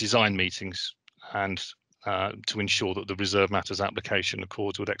design meetings and to ensure that the reserve matters application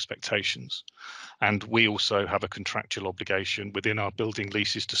accords with expectations. And we also have a contractual obligation within our building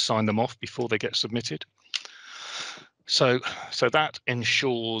leases to sign them off before they get submitted. So that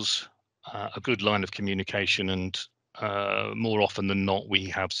ensures a good line of communication, and more often than not, we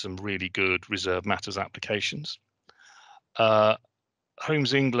have some really good reserve matters applications.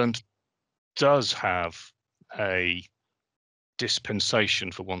 Homes England does have a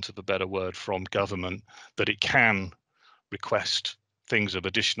dispensation, for want of a better word, from government that it can request things of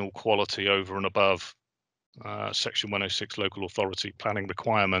additional quality over and above Section 106 local authority planning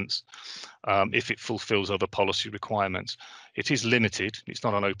requirements if it fulfills other policy requirements. It is limited, it's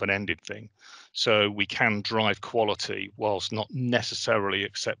not an open-ended thing, so we can drive quality whilst not necessarily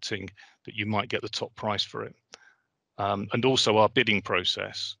accepting that you might get the top price for it. And also our bidding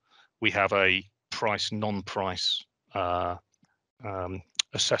process, we have a price non-price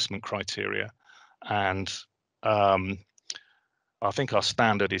assessment criteria, and I think our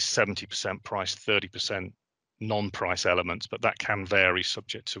standard is 70% price, 30% non-price elements, but that can vary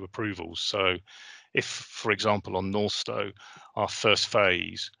subject to approvals. So if, for example, on Northstowe, our first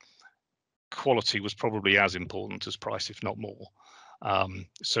phase, quality was probably as important as price, if not more.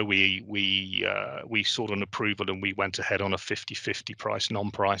 So we sought an approval and we went ahead on a 50-50 price,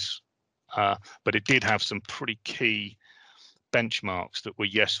 non-price, but it did have some pretty key benchmarks that were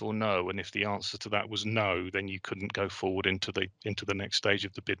yes or no, and if the answer to that was no, then you couldn't go forward into the next stage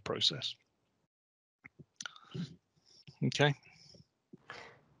of the bid process. Okay.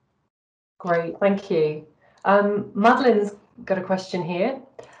 Great, thank you. Madeline's got a question here.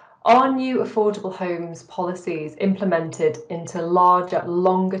 Are new affordable homes policies implemented into larger,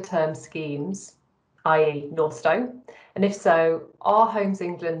 longer term schemes, i.e. Northstowe? And if so, are Homes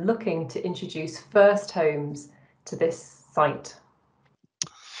England looking to introduce first homes to this site?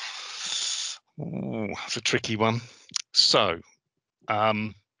 Ooh, that's a tricky one. So,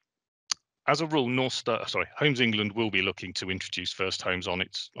 as a rule, Homes England will be looking to introduce first homes on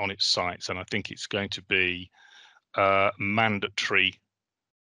its sites, and I think it's going to be mandatory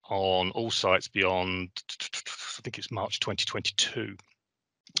on all sites beyond, I think it's March 2022,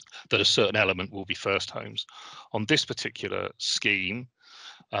 that a certain element will be first homes. On this particular scheme,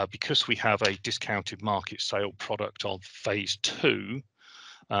 because we have a discounted market sale product of phase 2,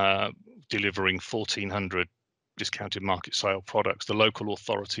 delivering 1,400 discounted market sale products, the local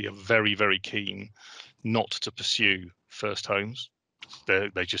authority are very, very keen not to pursue first homes.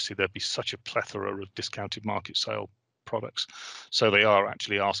 They just see there'd be such a plethora of discounted market sale products. So they are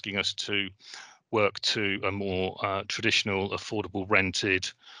actually asking us to work to a more traditional, affordable, rented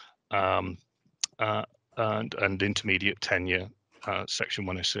and intermediate tenure Section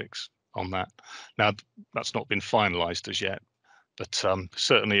 106 on that. Now, that's not been finalised as yet, but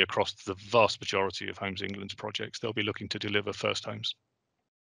certainly across the vast majority of Homes England's projects, they'll be looking to deliver first homes.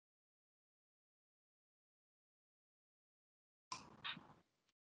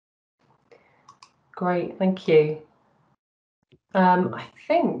 Great, thank you. I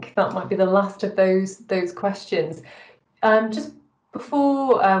think that might be the last of those questions. Just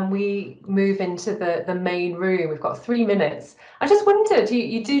before we move into the main room, we've got 3 minutes. I just wondered,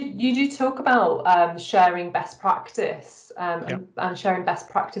 you do talk about sharing best practice and sharing best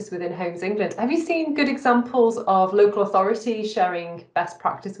practice within Homes England. Have you seen good examples of local authorities sharing best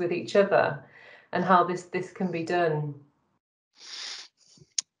practice with each other and how this can be done?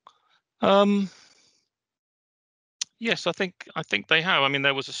 Yes, I think they have. I mean,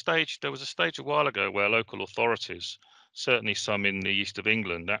 there was a stage a while ago where local authorities, certainly some in the east of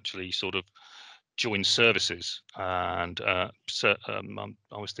England, actually sort of joined services. And I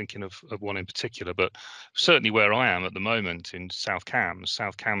was thinking of one in particular, but certainly where I am at the moment in South Cambs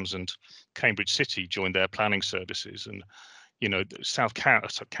and Cambridge City joined their planning services. And you know,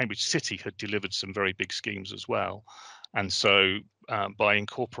 Cambridge City had delivered some very big schemes as well. And so by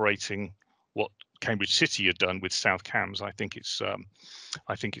incorporating what Cambridge City had done with South Cambs, I think it's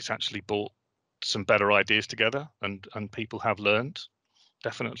actually brought some better ideas together, and people have learned,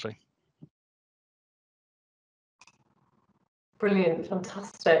 definitely. Brilliant,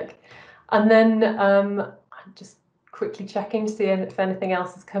 fantastic. And then I'm just quickly checking to see if anything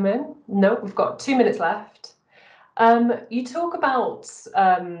else has come in. No, we've got 2 minutes left. You talk about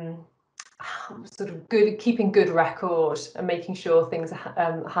sort of keeping good record and making sure things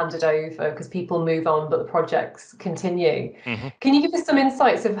are handed over because people move on but the projects continue. Mm-hmm. Can you give us some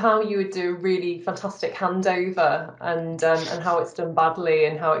insights of how you would do a really fantastic handover and how it's done badly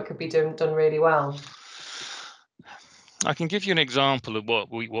and how it could be done really well? I can give you an example of what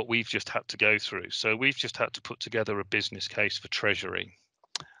we've just had to go through. So we've just had to put together a business case for Treasury,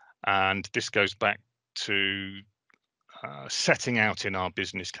 and this goes back to setting out in our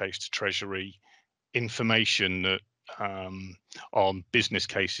business case to Treasury information that on business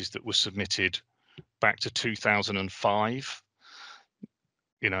cases that were submitted back to 2005.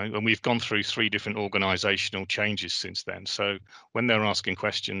 You know, and we've gone through 3 different organisational changes since then. So when they're asking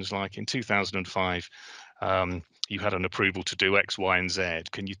questions like in 2005, you had an approval to do X, Y, and Z.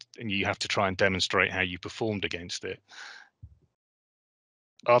 And you have to try and demonstrate how you performed against it.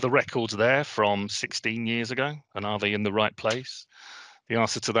 Are the records there from 16 years ago, and are they in the right place? The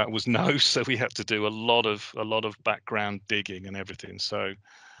answer to that was no. So we had to do a lot of background digging and everything. So,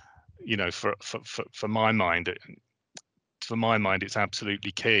 you know, for my mind, it's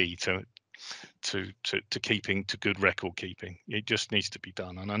absolutely key to keeping to good record keeping. It just needs to be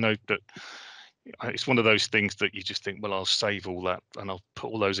done. And I know that it's one of those things that you just think, well, I'll save all that and I'll put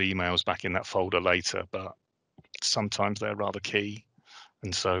all those emails back in that folder later. But sometimes they're rather key.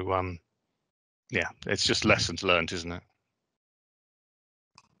 And so, yeah, it's just lessons learned, isn't it?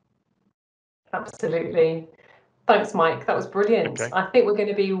 Absolutely. Thanks, Mike. That was brilliant. Okay. I think we're going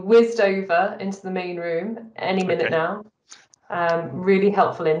to be whizzed over into the main room any minute now. Really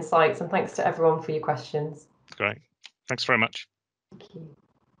helpful insights, and thanks to everyone for your questions. Great. Thanks very much. Thank you.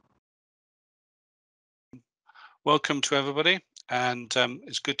 Welcome to everybody, and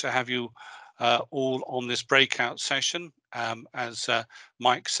it's good to have you all on this breakout session. As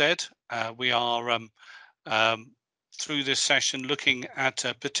Mike said, we are through this session looking at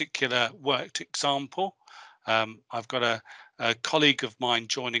a particular worked example. I've got a colleague of mine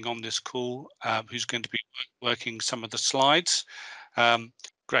joining on this call who's going to be working some of the slides.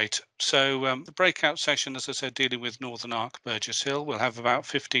 Great. So the breakout session, as I said, dealing with Northern Arc, Burgess Hill, we'll have about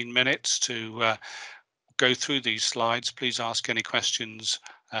 15 minutes to go through these slides. Please ask any questions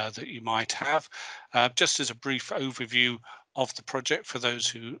that you might have. Just as a brief overview of the project for those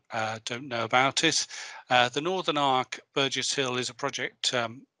who don't know about it. The Northern Arc, Burgess Hill is a project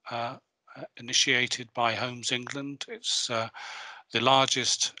initiated by Homes England. It's the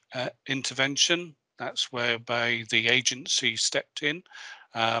largest intervention. That's whereby the agency stepped in.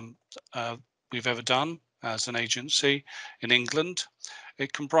 We've ever done as an agency in England.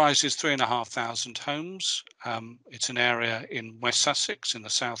 It comprises 3,500 homes. It's an area in West Sussex in the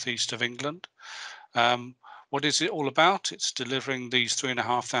southeast of England. What is it all about? It's delivering these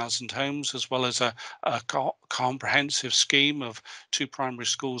 3,500 homes as well as a comprehensive scheme of 2 primary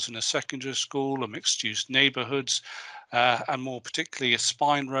schools and a secondary school, a mixed-use neighbourhoods, and more particularly a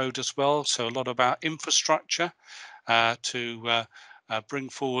spine road as well. So a lot about infrastructure to bring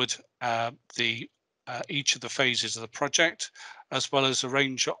forward each of the phases of the project, as well as a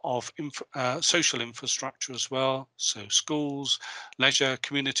range of social infrastructure as well. So schools, leisure,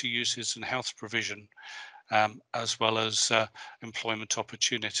 community uses and health provision, as well as employment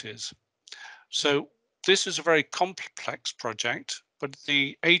opportunities. So this is a very complex project, but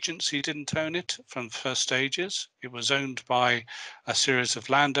the agency didn't own it from the first stages. It was owned by a series of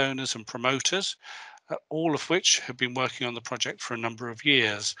landowners and promoters, all of which have been working on the project for a number of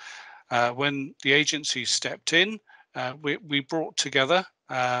years. When the agency stepped in, we brought together,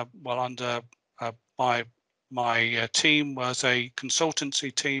 under my team was a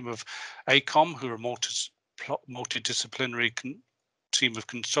consultancy team of ACOM, who are a multidisciplinary team of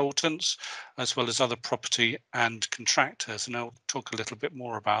consultants, as well as other property and contractors, and I'll talk a little bit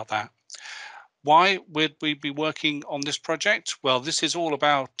more about that. Why would we be working on this project? Well, this is all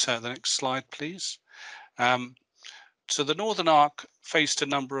about, the next slide, please. So the Northern Arc faced a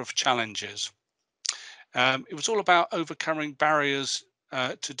number of challenges. It was all about overcoming barriers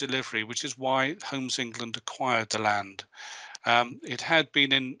to delivery, which is why Homes England acquired the land. It had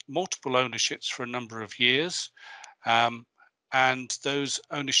been in multiple ownerships for a number of years, and those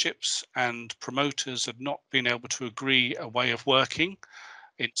ownerships and promoters had not been able to agree a way of working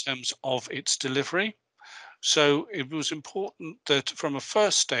in terms of its delivery. So it was important that from a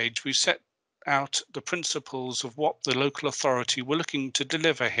first stage, we set out the principles of what the local authority were looking to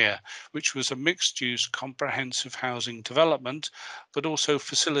deliver here, which was a mixed-use comprehensive housing development, but also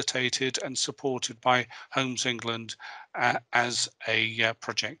facilitated and supported by Homes England as a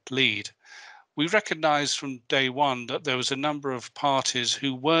project lead. We recognised from day one that there was a number of parties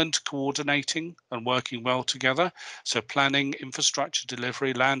who weren't coordinating and working well together. So planning, infrastructure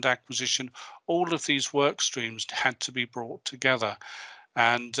delivery, land acquisition, all of these work streams had to be brought together.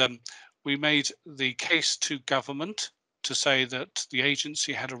 And we made the case to government to say that the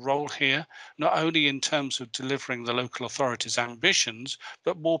agency had a role here, not only in terms of delivering the local authority's ambitions,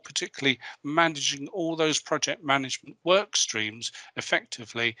 but more particularly managing all those project management work streams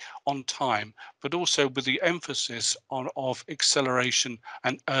effectively on time, but also with the emphasis of acceleration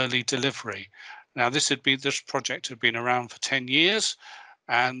and early delivery. Now, this project had been around for 10 years.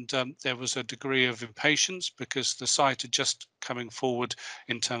 And there was a degree of impatience because the site had just coming forward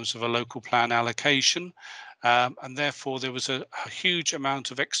in terms of a local plan allocation. And therefore, there was a huge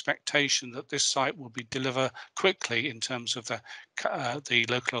amount of expectation that this site will be delivered quickly in terms of the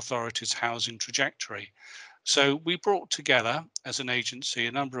local authority's housing trajectory. So we brought together as an agency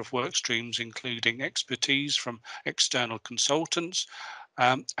a number of work streams, including expertise from external consultants.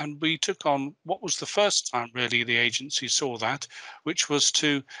 And we took on what was the first time really the agency saw that, which was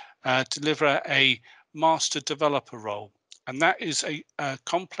to deliver a master developer role. And that is a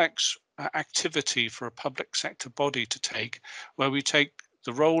complex activity for a public sector body to take, where we take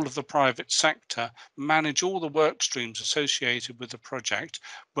the role of the private sector, manage all the work streams associated with the project,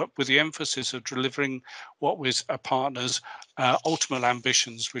 but with the emphasis of delivering what was a partner's ultimate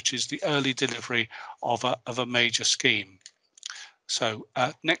ambitions, which is the early delivery of a major scheme. So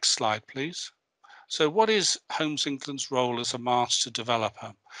next slide, please. So what is Homes England's role as a master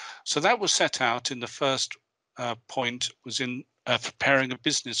developer? So that was set out in the first point, was in preparing a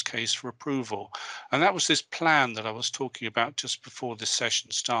business case for approval. And that was this plan that I was talking about just before this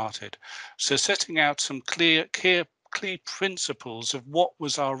session started. So setting out some clear clear principles of what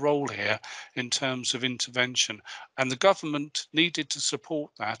was our role here in terms of intervention, and the government needed to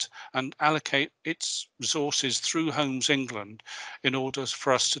support that and allocate its resources through Homes England in order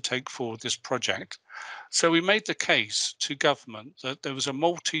for us to take forward this project. So we made the case to government that there was a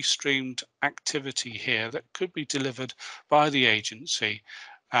multi-streamed activity here that could be delivered by the agency,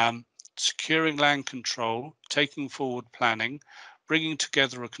 securing land control, taking forward planning, bringing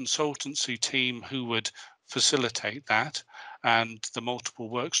together a consultancy team who would facilitate that and the multiple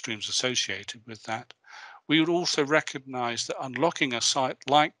work streams associated with that. We would also recognise that unlocking a site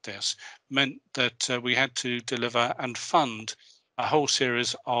like this meant that we had to deliver and fund a whole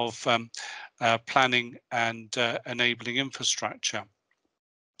series of planning and enabling infrastructure.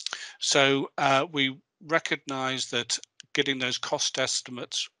 So we recognise that getting those cost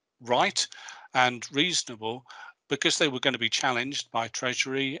estimates right and reasonable, because they were going to be challenged by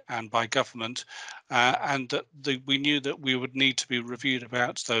Treasury and by government, and that we knew that we would need to be reviewed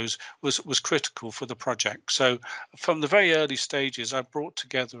about those, was critical for the project. So from the very early stages, I brought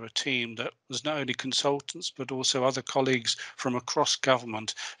together a team that was not only consultants, but also other colleagues from across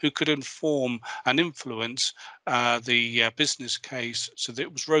government who could inform and influence the business case so that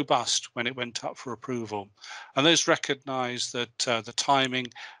it was robust when it went up for approval. And those recognised that the timing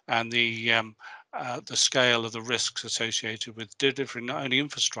and the scale of the risks associated with delivering not only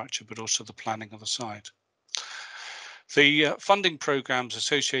infrastructure but also the planning of the site. The funding programs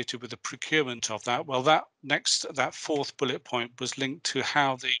associated with the procurement of that, well, that fourth bullet point was linked to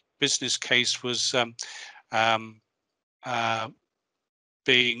how the business case was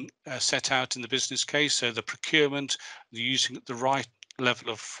being set out in the business case. So the procurement, using the right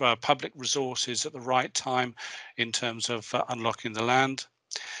level of public resources at the right time in terms of unlocking the land.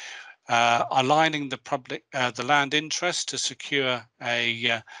 Aligning the land interest to secure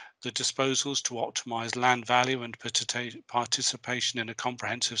the disposals to optimise land value and participation in a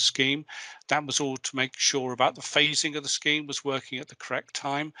comprehensive scheme. That was all to make sure about the phasing of the scheme was working at the correct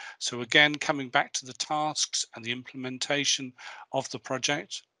time. So again, coming back to the tasks and the implementation of the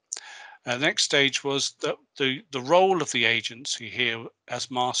project. The next stage was that the role of the agency here as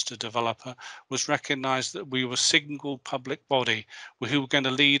master developer was recognised that we were a single public body who were going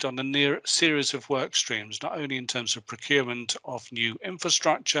to lead on a series of work streams, not only in terms of procurement of new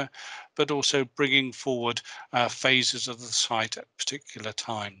infrastructure, but also bringing forward phases of the site at particular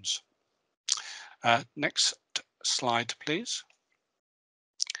times. Next slide, please.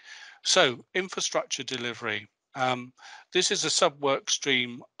 So infrastructure delivery. This is a sub-work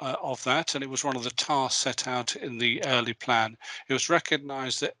stream of that, and it was one of the tasks set out in the early plan. It was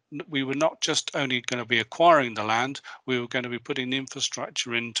recognised that we were not just only going to be acquiring the land, we were going to be putting the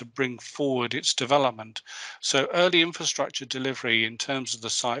infrastructure in to bring forward its development. So early infrastructure delivery in terms of the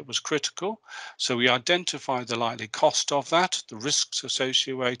site was critical. So we identified the likely cost of that, the risks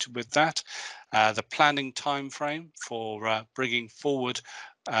associated with that, the planning timeframe for bringing forward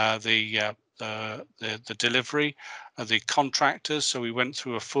the delivery, the contractors. So we went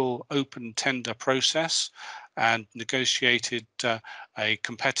through a full open tender process and negotiated a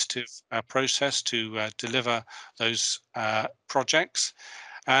competitive process to deliver those projects.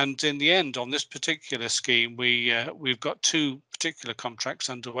 And in the end, on this particular scheme, we've got two particular contracts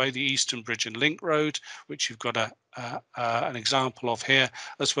underway: the Eastern Bridge and Link Road, which you've got an example of here,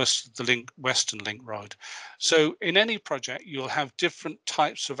 as well as the Western Link Road. So in any project, you'll have different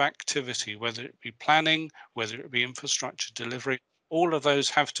types of activity, whether it be planning, whether it be infrastructure delivery. All of those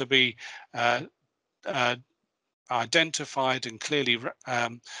have to be identified and clearly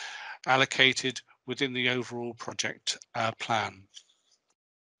allocated within the overall project plan.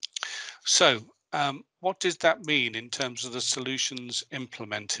 So what does that mean in terms of the solutions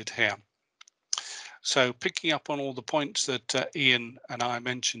implemented here? So picking up on all the points that Ian and I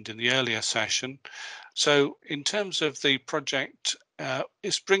mentioned in the earlier session. So in terms of the project,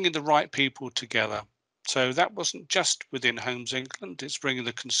 it's bringing the right people together. So that wasn't just within Homes England, it's bringing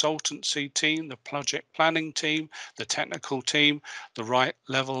the consultancy team, the project planning team, the technical team, the right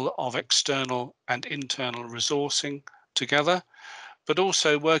level of external and internal resourcing together, but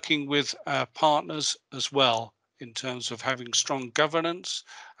also working with partners as well in terms of having strong governance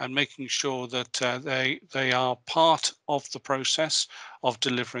and making sure that they are part of the process of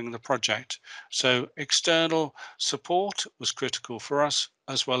delivering the project. So external support was critical for us,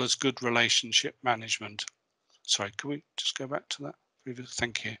 as well as good relationship management. Sorry, can we just go back to that previous?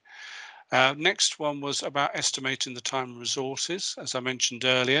 Thank you. Next one was about estimating the time and resources. As I mentioned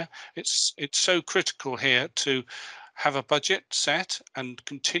earlier, it's so critical here to have a budget set and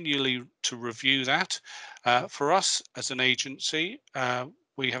continually to review that. For us as an agency,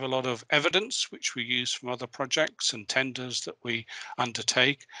 We have a lot of evidence which we use from other projects and tenders that we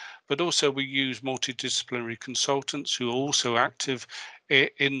undertake, but also we use multidisciplinary consultants who are also active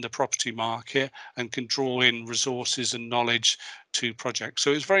in the property market and can draw in resources and knowledge to projects.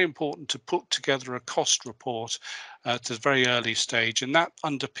 So it's very important to put together a cost report at a very early stage, and that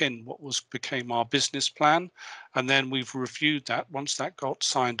underpinned what became our business plan. And then we've reviewed that once that got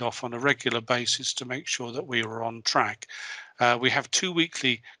signed off on a regular basis to make sure that we were on track. We have 2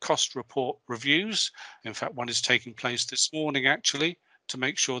 weekly cost report reviews. In fact, one is taking place this morning actually, to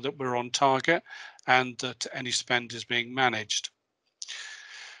make sure that we're on target and that any spend is being managed.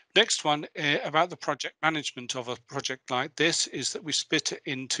 Next one about the project management of a project like this is that we split it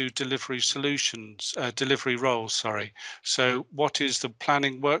into delivery solutions, delivery roles, sorry. So what is the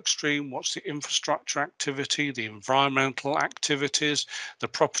planning work stream? What's the infrastructure activity, the environmental activities, the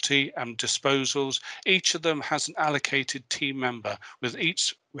property and disposals? Each of them has an allocated team member, with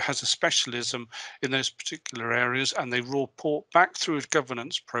each has a specialism in those particular areas, and they report back through a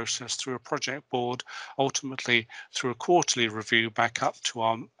governance process, through a project board, ultimately through a quarterly review back up to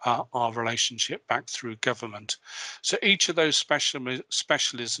our relationship back through government. So each of those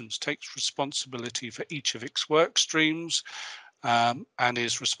specialisms takes responsibility for each of its work streams and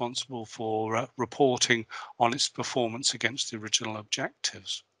is responsible for reporting on its performance against the original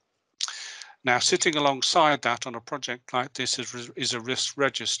objectives. Now, sitting alongside that on a project like this is a risk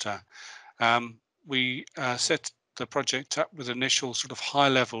register. We set the project up with initial sort of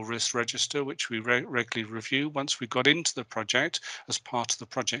high-level risk register, which we regularly review. Once we got into the project, as part of the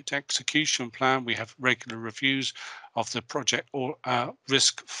project execution plan, we have regular reviews of the project or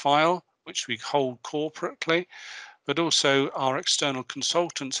risk file, which we hold corporately. But also our external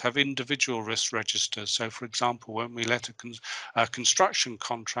consultants have individual risk registers. So, for example, when we let a construction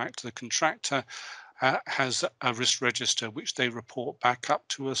contract, the contractor has a risk register which they report back up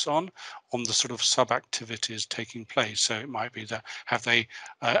to us on the sort of sub-activities taking place. So it might be that have they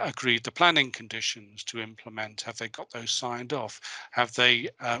agreed the planning conditions to implement? Have they got those signed off? Have they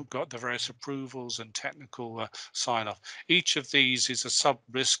got the various approvals and technical sign-off? Each of these is a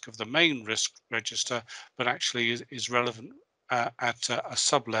sub-risk of the main risk register, but actually is relevant at a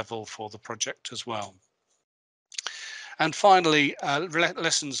sub-level for the project as well. And finally,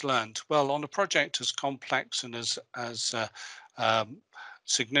 lessons learned. Well, on a project as complex and as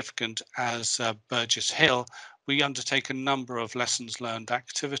significant as Burgess Hill, we undertake a number of lessons learned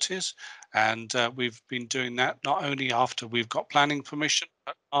activities, and we've been doing that not only after we've got planning permission,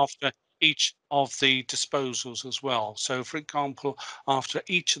 but after each of the disposals as well. So, for example, after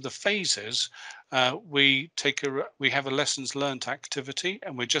each of the phases, we have a lessons learned activity,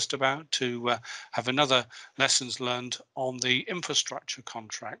 and we're just about to have another lessons learned on the infrastructure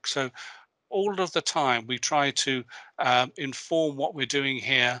contract. So all of the time we try to inform what we're doing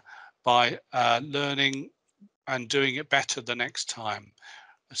here by learning and doing it better the next time.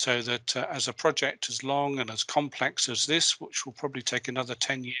 So that as a project as long and as complex as this, which will probably take another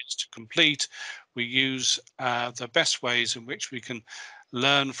 10 years to complete, we use the best ways in which we can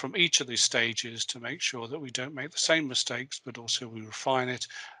learn from each of these stages to make sure that we don't make the same mistakes, but also we refine it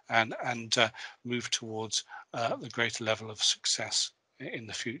and move towards the greater level of success in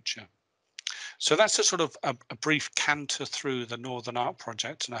the future. So that's a sort of a brief canter through the Northern Art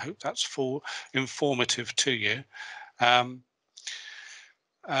project, and I hope that's informative to you.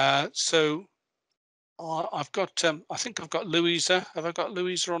 So I've got, I think I've got Louisa. Have I got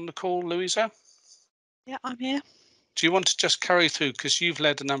Louisa on the call, Louisa? Yeah, I'm here. Do you want to just carry through, because you've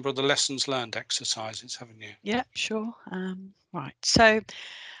led a number of the lessons learned exercises, haven't you? Yeah, sure. Right. So,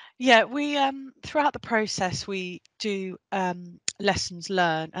 yeah, we throughout the process we do lessons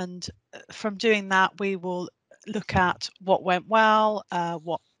learned, and from doing that we will look at what went well,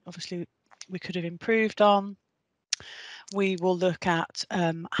 what obviously we could have improved on. We will look at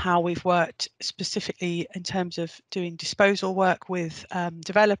how we've worked specifically in terms of doing disposal work with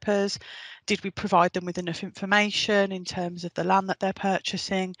developers. Did we provide them with enough information in terms of the land that they're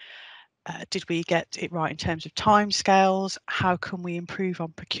purchasing? Did we get it right in terms of timescales? How can we improve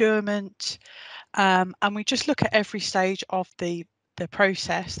on procurement? And we just look at every stage of the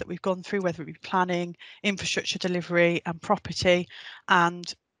process that we've gone through, whether it be planning, infrastructure delivery and property,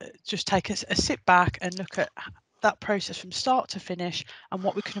 and just take a sit back and look at that process from start to finish and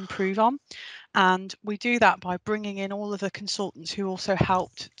what we can improve on. And we do that by bringing in all of the consultants who also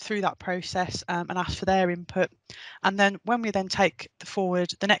helped through that process and ask for their input. And then when we then take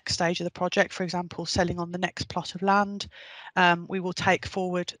forward the next stage of the project, for example, selling on the next plot of land, we will take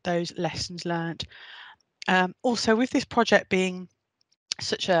forward those lessons learned. Also, with this project being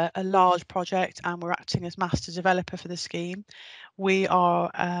such a large project and we're acting as master developer for the scheme, we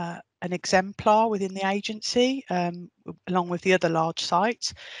are an exemplar within the agency, along with the other large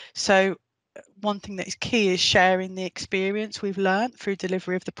sites. So one thing that is key is sharing the experience we've learned through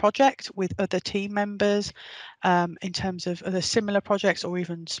delivery of the project with other team members, in terms of other similar projects or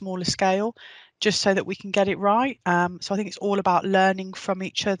even smaller scale, just so that we can get it right. So I think it's all about learning from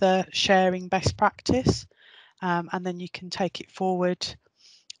each other, sharing best practice, and then you can take it forward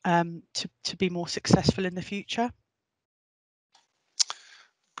to be more successful in the future.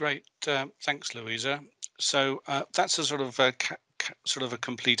 Great, thanks, Louisa. So that's a sort of a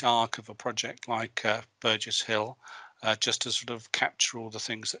complete arc of a project like Burgess Hill, just to sort of capture all the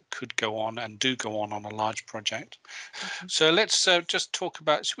things that could go on and do go on a large project. So let's just talk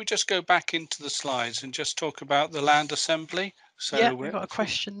about. Should we just go back into the slides and just talk about the land assembly? So yeah, we've got a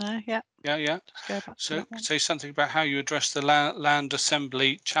question there. Yeah. Yeah. Let's go back So to that one. say something about how you address the land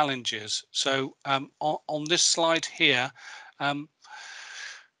assembly challenges. So on this slide here,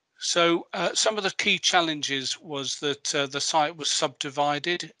 some of the key challenges was that the site was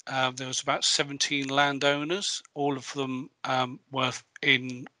subdivided. There was about 17 landowners. All of them were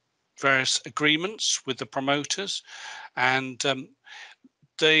in various agreements with the promoters, and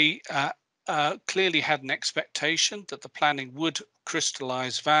they clearly had an expectation that the planning would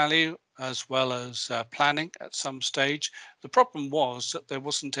crystallize value as well as planning at some stage. The problem was that there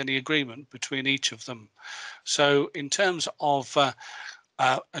wasn't any agreement between each of them. So in terms of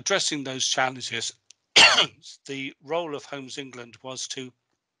addressing those challenges, the role of Homes England was to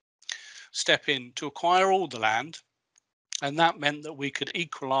step in to acquire all the land, and that meant that we could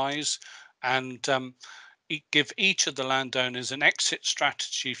equalise and give each of the landowners an exit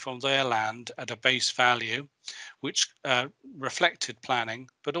strategy from their land at a base value, which reflected planning,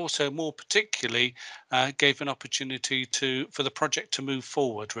 but also more particularly gave an opportunity for the project to move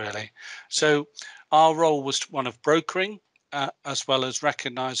forward, really. So our role was one of brokering, as well as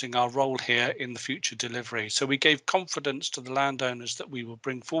recognising our role here in the future delivery. So we gave confidence to the landowners that we will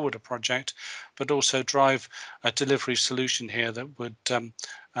bring forward a project, but also drive a delivery solution here that would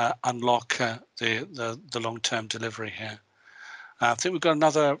unlock the long-term delivery here. I think we've got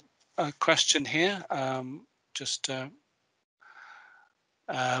another question here.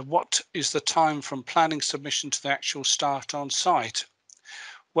 What is the time from planning submission to the actual start on site?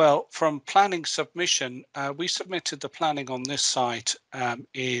 Well, from planning submission, we submitted the planning on this site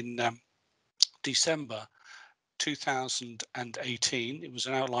in December 2018. It was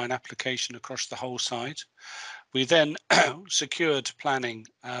an outline application across the whole site. We then secured planning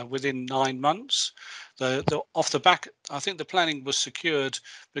within 9 months. Off the back, I think the planning was secured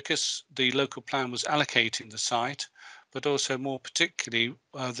because the local plan was allocating the site, but also more particularly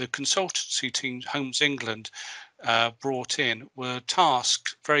the consultancy team Homes England brought in were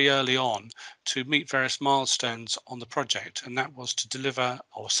tasked very early on to meet various milestones on the project, and that was to deliver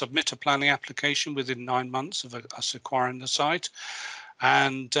or submit a planning application within 9 months of us acquiring the site,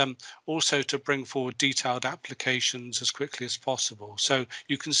 and also to bring forward detailed applications as quickly as possible. So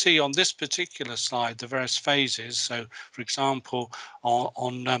you can see on this particular slide the various phases. So for example,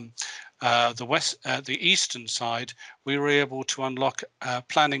 on the eastern side, we were able to unlock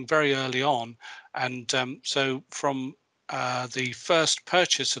planning very early on, and so from the first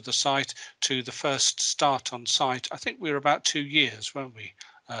purchase of the site to the first start on site, I think we were about 2 years, weren't we,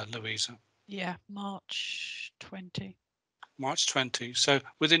 Louisa? Yeah, March 20. March 20. So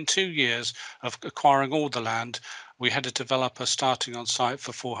within 2 years of acquiring all the land, we had a developer starting on site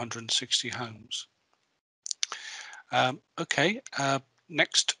for 460 homes. Okay,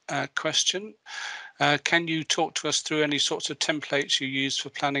 next question. Can you talk to us through any sorts of templates you use for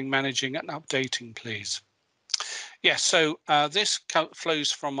planning, managing and updating, please? Yes, so this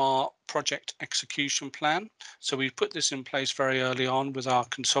flows from our project execution plan. So we put this in place very early on with our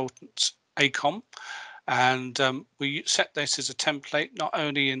consultants, ACOM. And we set this as a template, not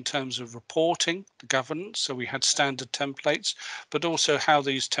only in terms of reporting the governance, so we had standard templates, but also how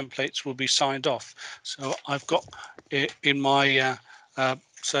these templates will be signed off. So I've got it in my,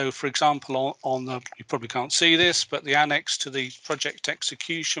 so for example, on the, you probably can't see this, but the annex to the project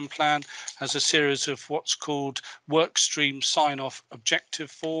execution plan has a series of what's called workstream sign-off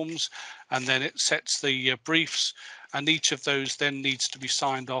objective forms, and then it sets the briefs, and each of those then needs to be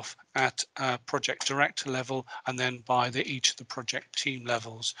signed off at project director level, and then by each of the project team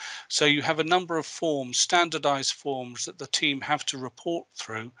levels. So you have a number of forms, standardized forms that the team have to report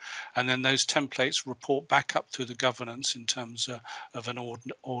through, and then those templates report back up through the governance in terms of an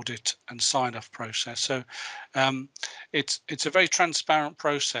audit and sign-off process. So it's a very transparent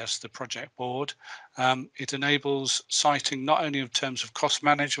process, the project board. It enables citing not only in terms of cost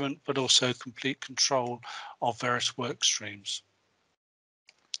management, but also complete control of various work streams.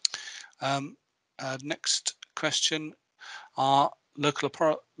 Next question. Our local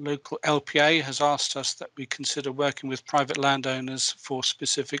LPA has asked us that we consider working with private landowners for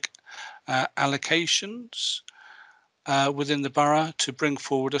specific allocations within the borough to bring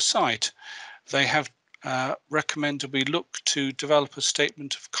forward a site. They have recommended we look to develop a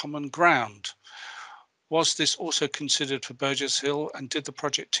statement of common ground. Was this also considered for Burgess Hill, and did the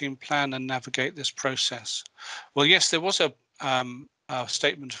project team plan and navigate this process? Well, yes, there was a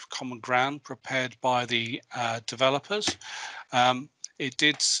statement of common ground prepared by the developers. It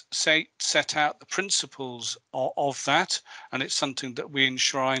did set out the principles of that, and it's something that we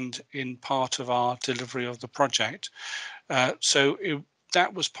enshrined in part of our delivery of the project.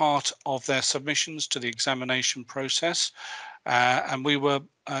 That was part of their submissions to the examination process. And we were,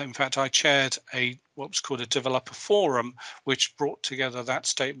 in fact, I chaired what was called a developer forum, which brought together that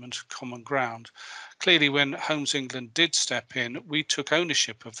statement of common ground. Clearly, when Homes England did step in, we took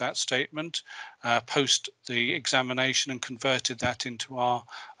ownership of that statement post the examination and converted that into our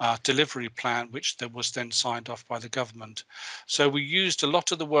delivery plan, which was then signed off by the government. So we used a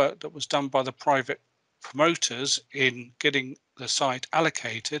lot of the work that was done by the private promoters in getting the site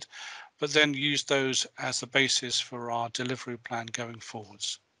allocated, but then use those as the basis for our delivery plan going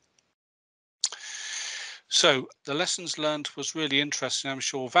forwards. So the lessons learned was really interesting, I'm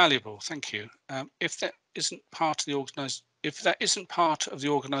sure valuable. Thank you. If that isn't part of the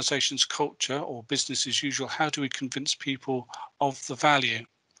organisation's culture or business as usual, how do we convince people of the value?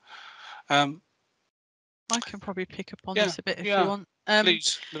 I can probably pick up on this a bit if you want.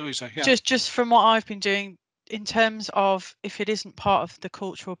 Please, Louisa. Yeah. Just from what I've been doing in terms of if it isn't part of the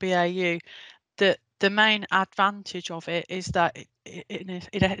cultural BAU, the main advantage of it is that it in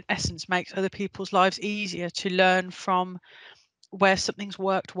essence makes other people's lives easier to learn from where something's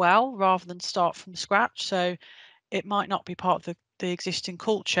worked well rather than start from scratch. So it might not be part of the existing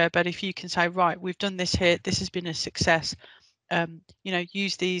culture, but if you can say, right, we've done this here, this has been a success,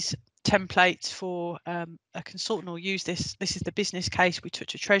 use these templates for a consultant, or use this is the business case we took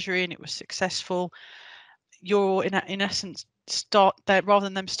to Treasury and it was successful. You're in essence start there rather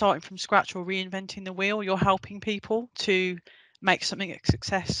than them starting from scratch or reinventing the wheel. You're helping people to make something a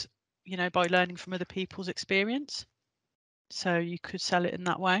success, by learning from other people's experience. So you could sell it in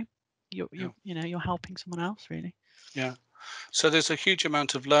that way. You're helping someone else, really. Yeah. So there's a huge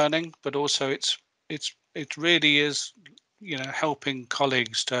amount of learning, but also it really is, helping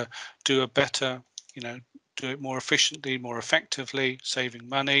colleagues to do a better, do it more efficiently, more effectively, saving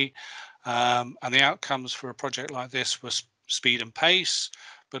money. And the outcomes for a project like this was speed and pace,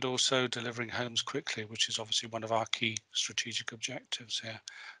 but also delivering homes quickly, which is obviously one of our key strategic objectives here.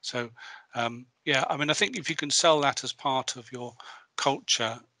 So, yeah, I mean, I think if you can sell that as part of your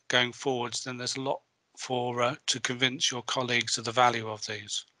culture going forwards, then there's a lot to convince your colleagues of the value of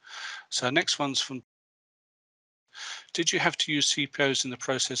these. So next one's from, did you have to use CPOs in the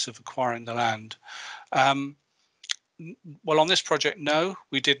process of acquiring the land? Well, on this project, no,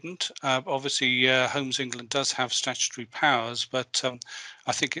 we didn't. Obviously, Homes England does have statutory powers, but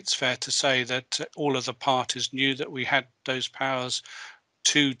I think it's fair to say that all of the parties knew that we had those powers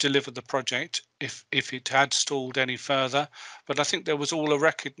to deliver the project if it had stalled any further. But I think there was all a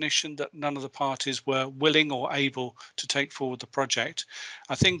recognition that none of the parties were willing or able to take forward the project.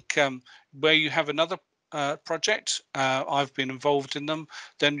 I think where you have another project, I've been involved in them,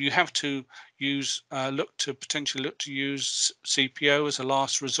 then you have to use potentially look to use CPO as a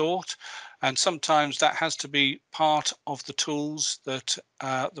last resort, and sometimes that has to be part of the tools that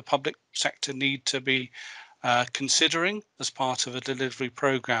the public sector need to be considering as part of a delivery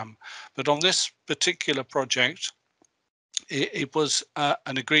program. But on this particular project, it was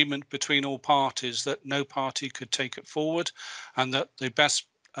an agreement between all parties that no party could take it forward, and that the best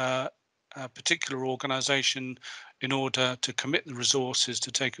particular organisation in order to commit the resources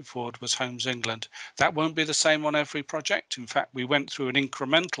to take it forward was Homes England. That won't be the same on every project. In fact, we went through an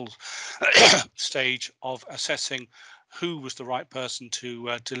incremental stage of assessing who was the right person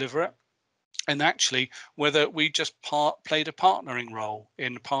to deliver it, and actually whether we just played a partnering role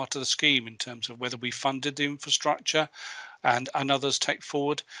in part of the scheme in terms of whether we funded the infrastructure and others take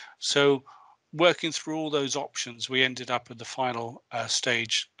forward. So working through all those options, we ended up at the final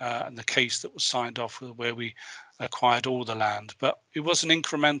stage and the case that was signed off where we acquired all the land. But it was an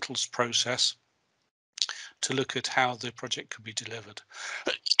incremental process to look at how the project could be delivered.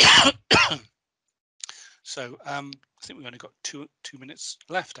 So I think we've only got two minutes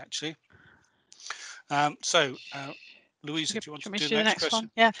left, actually. Louisa, do you want to do the next question?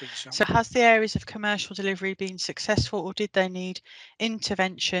 One? Yeah. Please, so has the areas of commercial delivery been successful, or did they need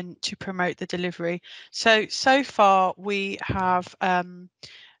intervention to promote the delivery? So far we have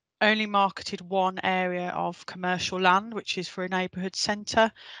only marketed one area of commercial land, which is for a neighbourhood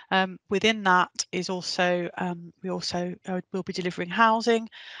centre. Within that is also we also will be delivering housing.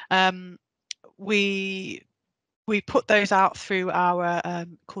 We put those out through our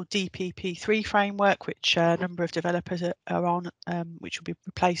called DPP3 framework, which a number of developers are on, which will be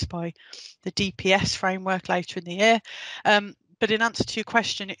replaced by the DPS framework later in the year. But in answer to your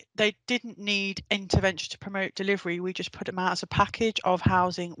question, they didn't need intervention to promote delivery. We just put them out as a package of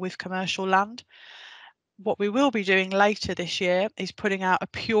housing with commercial land. What we will be doing later this year is putting out a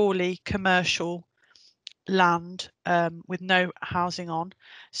purely commercial land with no housing on.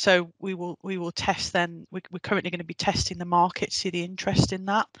 So we will test then. We're currently going to be testing the market, see the interest in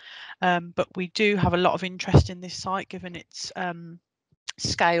that. But we do have a lot of interest in this site given its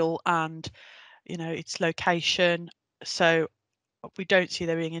scale and its location. So we don't see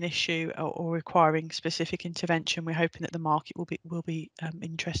there being an issue or requiring specific intervention. We're hoping that the market will be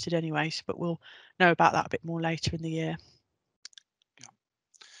interested anyways, but we'll know about that a bit more later in the year.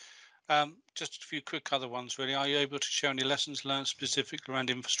 Yeah. Just a few quick other ones really. Are you able to share any lessons learned specifically around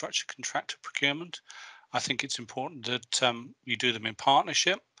infrastructure contractor procurement? I think it's important that you do them in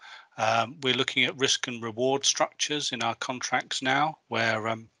partnership. We're looking at risk and reward structures in our contracts now,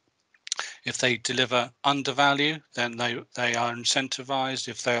 where if they deliver undervalue, then they are incentivized.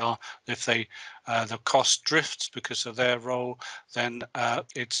 If the cost drifts because of their role, then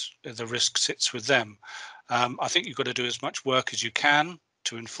the risk sits with them. I think you've got to do as much work as you can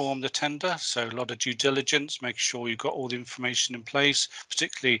to inform the tender. So a lot of due diligence, make sure you've got all the information in place,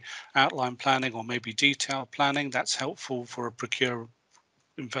 particularly outline planning or maybe detailed planning. That's helpful for a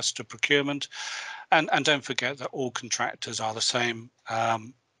investor procurement. And don't forget that all contractors are the same.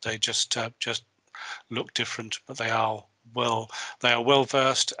 They just look different, but they are well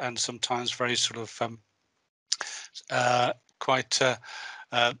versed and sometimes very sort of quite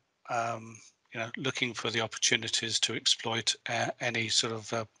looking for the opportunities to exploit any sort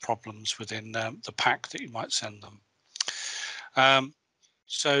of problems within the pack that you might send them.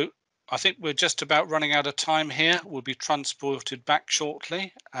 So I think we're just about running out of time here. We'll be transported back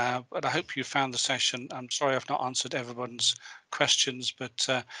shortly, but I hope you found the session. I'm sorry I've not answered everyone's questions, but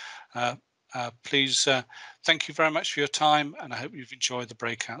please, thank you very much for your time, and I hope you've enjoyed the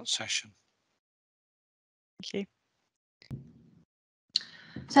breakout session. Thank you.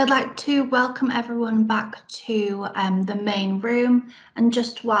 So I'd like to welcome everyone back to the main room, and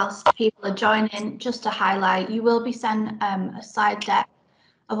just whilst people are joining, just to highlight, you will be sent a slide deck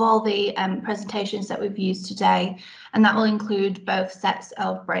of all the presentations that we've used today, and that will include both sets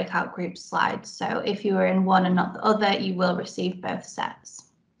of breakout group slides. So if you are in one and not the other, you will receive both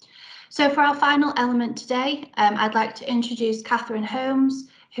sets. So for our final element today, I'd like to introduce Catherine Holmes,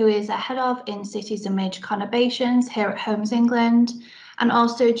 who is a head of in cities and major conurbations here at Homes England, and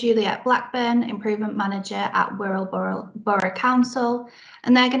also Juliet Blackburn, improvement manager at Wirral Borough Council,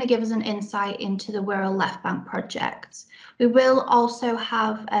 and they're going to give us an insight into the Wirral Left Bank project. We will also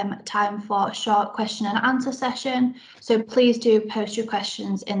have time for a short question and answer session, so please do post your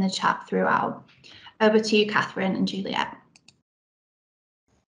questions in the chat throughout. Over to you, Catherine and Juliet.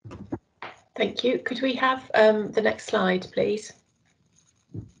 Thank you. Could we have the next slide, please?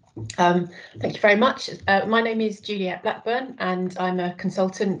 Thank you very much. My name is Juliet Blackburn and I'm a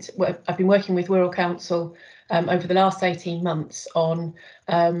consultant. I've been working with Wirral Council over the last 18 months on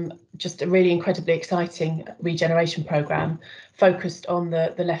just a really incredibly exciting regeneration programme focused on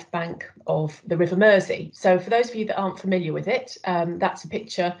the left bank of the River Mersey. So for those of you that aren't familiar with it, that's a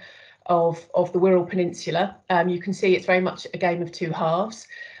picture of the Wirral Peninsula. You can see it's very much a game of two halves.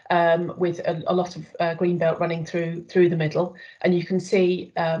 With a lot of greenbelt running through the middle, and you can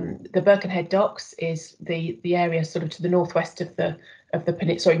see the Birkenhead docks is the area sort of to the northwest of the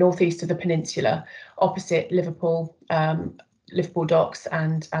northeast of the peninsula, opposite Liverpool, Liverpool docks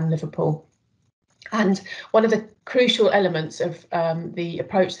and Liverpool. And one of the crucial elements of the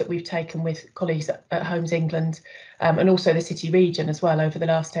approach that we've taken with colleagues at Homes England and also the City region as well over the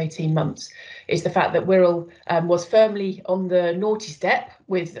last 18 months is the fact that Wirral was firmly on the naughty step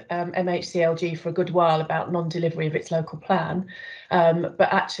with MHCLG for a good while about non-delivery of its local plan, but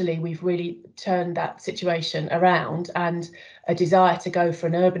actually we've really turned that situation around, and a desire to go for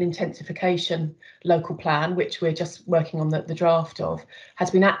an urban intensification local plan, which we're just working on the draft of,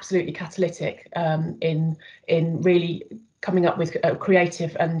 has been absolutely catalytic in really coming up with a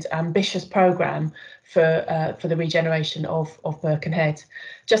creative and ambitious programme for the regeneration of Birkenhead.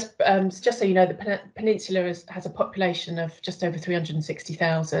 Just so you know, the peninsula has a population of just over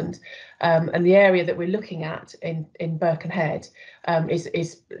 360,000, and the area that we're looking at in Birkenhead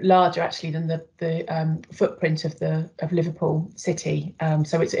is larger actually than the footprint of Liverpool City.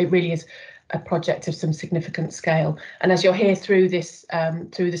 So it really is a project of some significant scale. And as you'll hear through this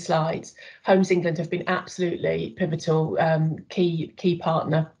through the slides, Homes England have been absolutely pivotal, key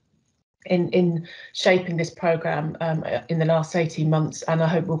partner in shaping this programme in the last 18 months, and I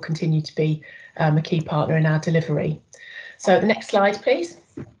hope will continue to be a key partner in our delivery. So the next slide, please.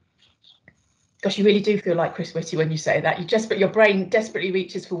 Gosh, you really do feel like Chris Whitty when you say that. Your brain desperately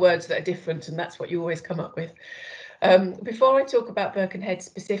reaches for words that are different, and that's what you always come up with. Before I talk about Birkenhead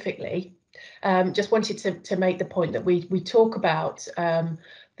specifically, just wanted to make the point that we talk about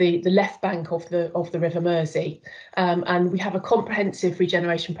the left bank of the River Mersey, and we have a comprehensive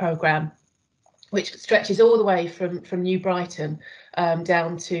regeneration programme which stretches all the way from New Brighton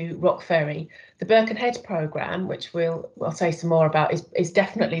down to Rock Ferry. The Birkenhead programme, which we'll say some more about, is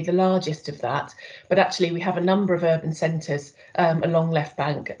definitely the largest of that, but actually we have a number of urban centres along Left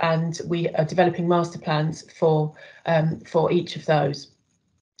Bank, and we are developing master plans for each of those.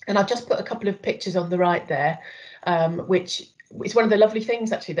 And I've just put a couple of pictures on the right there, which is one of the lovely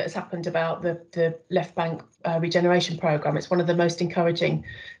things actually that has happened about the Left Bank regeneration programme. It's one of the most encouraging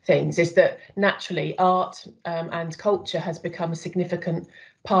things, is that naturally art and culture has become a significant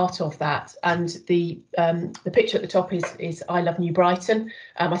part of that. And the picture at the top is I Love New Brighton.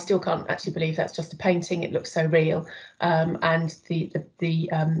 I still can't actually believe that's just a painting. It looks so real. And the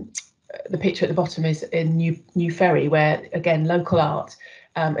picture at the bottom is in New Ferry, where again local art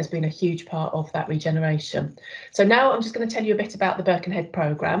has been a huge part of that regeneration. So now I'm just going to tell you a bit about the Birkenhead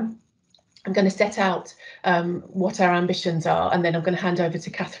programme. I'm going to set out what our ambitions are, and then I'm going to hand over to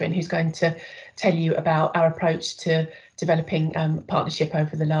Catherine, who's going to tell you about our approach to developing partnership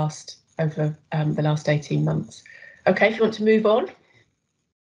over the last 18 months. Okay, if you want to move on.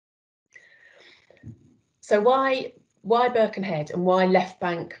 So why Birkenhead, and why Left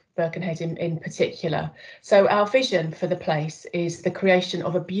Bank Birkenhead in particular? So our vision for the place is the creation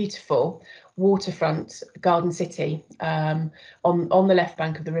of a beautiful waterfront garden city on the left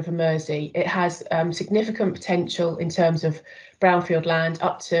bank of the River Mersey. It has significant potential in terms of brownfield land,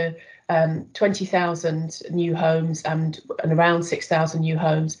 up to 20,000 new homes and around 6,000 new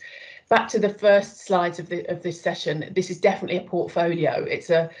homes. Back to the first slides of this session, this is definitely a portfolio.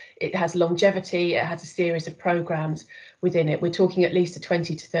 It has longevity, it has a series of programmes within it. We're talking at least a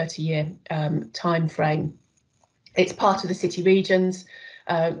 20 to 30 year time frame. It's part of the city regions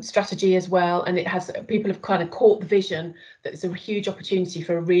strategy as well, and it has, people have kind of caught the vision that there's a huge opportunity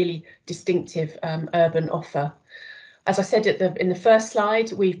for a really distinctive urban offer. As I said in the first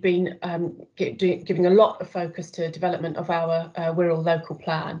slide, we've been giving a lot of focus to development of our Wirral local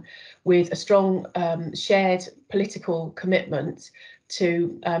plan, with a strong shared political commitment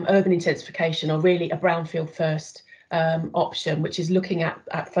to urban intensification, or really a brownfield first option, which is looking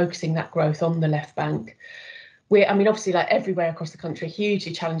at focusing that growth on the left bank. Obviously, like everywhere across the country, a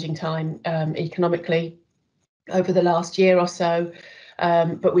hugely challenging time economically over the last year or so.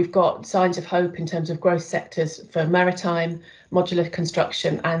 But we've got signs of hope in terms of growth sectors for maritime, modular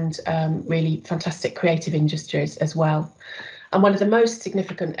construction, and really fantastic creative industries as well. And one of the most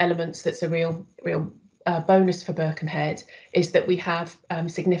significant elements that's a real bonus for Birkenhead is that we have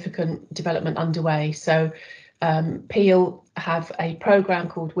significant development underway. So Peel have a programme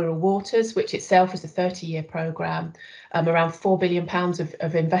called Wirral Waters, which itself is a 30-year programme, around £4 billion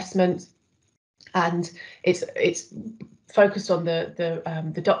of investment, and it's focused on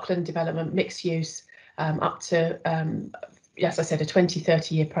the Dockland development, mixed use, up to, as I said, a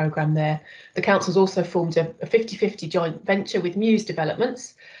 20-30 year programme there. The council's also formed a 50-50 joint venture with Muse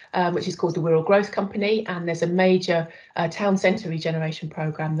Developments, which is called the Wirral Growth Company, and there's a major town centre regeneration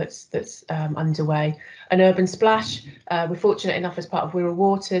programme that's underway. An Urban Splash, we're fortunate enough as part of Wirral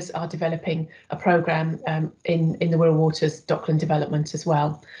Waters are developing a programme in the Wirral Waters Dockland development as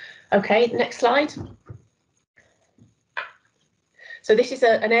well. Okay, next slide. So this is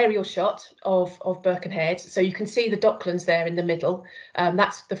an aerial shot of Birkenhead. So you can see the Docklands there in the middle.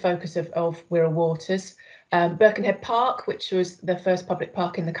 That's the focus of Wirral Waters. Birkenhead Park, which was the first public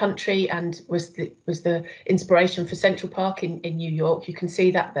park in the country and was the inspiration for Central Park in New York. You can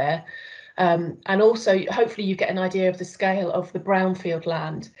see that there. And also, hopefully you get an idea of the scale of the brownfield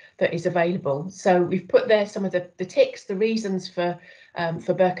land that is available. So we've put there some of the ticks, the reasons for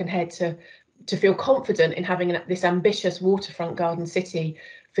Birkenhead to feel confident in having this ambitious waterfront garden city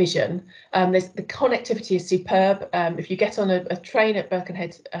vision. The connectivity is superb. If you get on a train at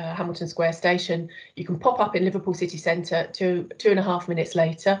Birkenhead Hamilton Square station, you can pop up in Liverpool city centre 2.5 minutes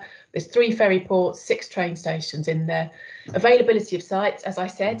later. There's 3 ferry ports, 6 train stations in there. Availability of sites, as I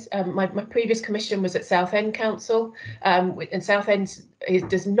said, my previous commission was at Southend Council, and Southend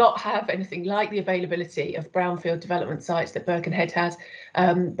does not have anything like the availability of brownfield development sites that Birkenhead has.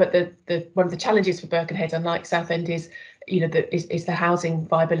 But one of the challenges for Birkenhead, unlike Southend, is the housing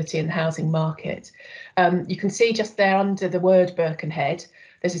viability and the housing market. You can see just there under the word Birkenhead,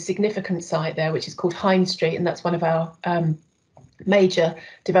 there's a significant site there which is called Hine Street, and that's one of our major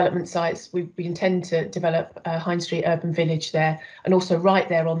development sites. We intend to develop Hine Street Urban Village there, and also right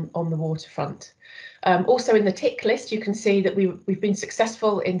there on the waterfront. Also in the tick list, you can see that we've been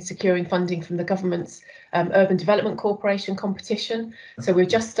successful in securing funding from the government's Urban Development Corporation competition. So we've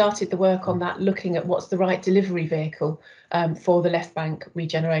just started the work on that, looking at what's the right delivery vehicle for the Left Bank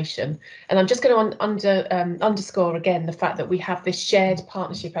regeneration. And I'm just going to underscore again the fact that we have this shared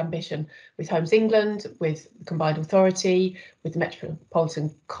partnership ambition with Homes England, with the Combined Authority, with the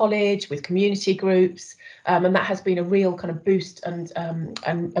Metropolitan College, with community groups, and that has been a real kind of boost and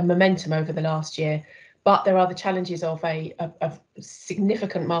momentum over the last year. But there are the challenges of a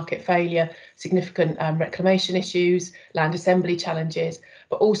significant market failure, significant reclamation issues, land assembly challenges,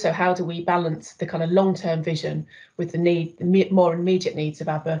 but also how do we balance the kind of long-term vision with the more immediate needs of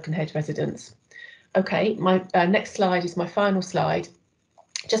our Birkenhead residents. Okay, my next slide is my final slide.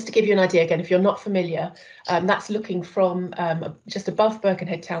 Just to give you an idea, again, if you're not familiar, that's looking from just above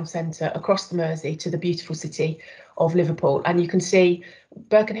Birkenhead town centre across the Mersey to the beautiful city of Liverpool. And you can see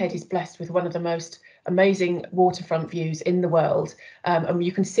Birkenhead is blessed with one of the most amazing waterfront views in the world, and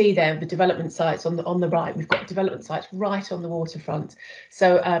you can see there the development sites on the right. We've got development sites right on the waterfront.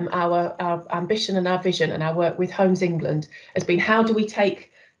 So our ambition and our vision and our work with Homes England has been, how do we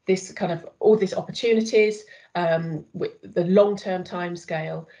take this kind of all these opportunities, with the long-term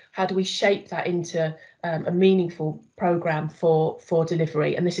timescale, how do we shape that into a meaningful programme for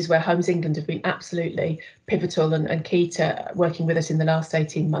delivery? And this is where Homes England have been absolutely pivotal and key to working with us in the last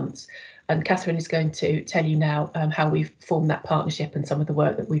 18 months. And Catherine is going to tell you now how we've formed that partnership and some of the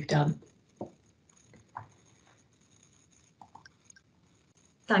work that we've done.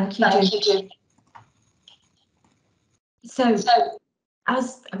 Thank you, Julie. So,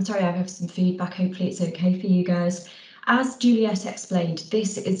 I'm sorry, I have some feedback. Hopefully it's okay for you guys. As Juliet explained,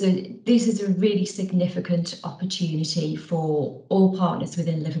 this is a really significant opportunity for all partners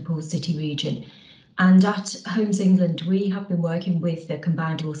within Liverpool City region. And at Homes England, we have been working with the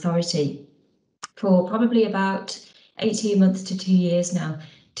Combined Authority for probably about 18 months to 2 years now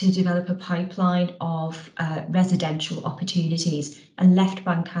to develop a pipeline of residential opportunities, and Left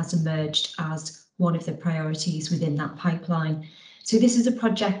Bank has emerged as one of the priorities within that pipeline. So this is a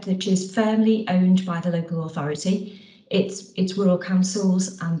project which is firmly owned by the local authority. It's Wirral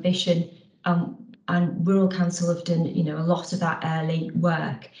Council's ambition, and Wirral Council have done a lot of that early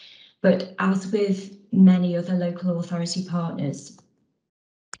work. But as with many other local authority partners,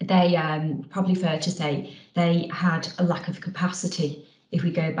 they probably fair to say they had a lack of capacity if we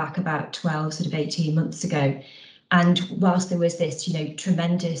go back about 18 months ago. And whilst there was this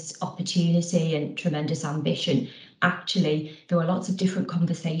tremendous opportunity and tremendous ambition, actually there were lots of different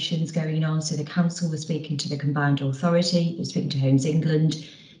conversations going on. So the council was speaking to the Combined Authority, was speaking to Homes England,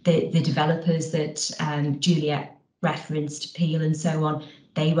 the developers that Juliet referenced, Peel and so on,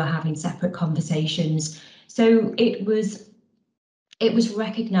 they were having separate conversations. So it was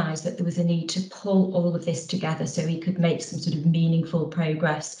recognised that there was a need to pull all of this together so we could make some sort of meaningful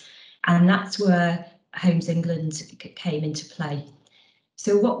progress. And that's where Homes England came into play.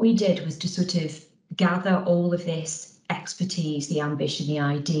 So what we did was to sort of gather all of this expertise, the ambition, the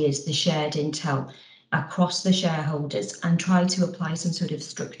ideas, the shared intel across the shareholders and try to apply some sort of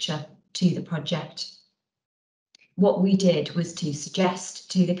structure to the project. What we did was to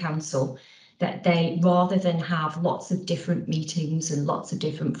suggest to the council that they, rather than have lots of different meetings and lots of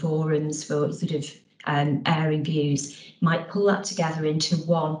different forums for sort of airing views, might pull that together into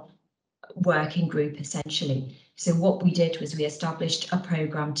one working group essentially. So what we did was we established a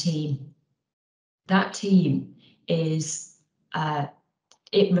programme team. That team is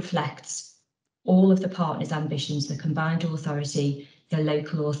it reflects all of the partners' ambitions, the combined authority, the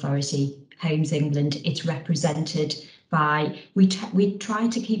local authority, Homes England. It's represented by, we try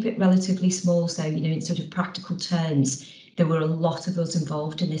to keep it relatively small, so, you know, in sort of practical terms, there were a lot of us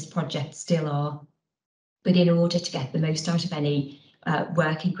involved in this project, still are, but in order to get the most out of any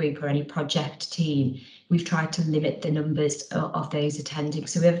working group or any project team, we've tried to limit the numbers of those attending.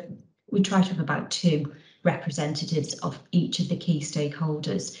 So we try to have about 2 representatives of each of the key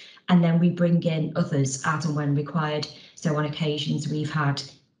stakeholders, and then we bring in others as and when required. So on occasions we've had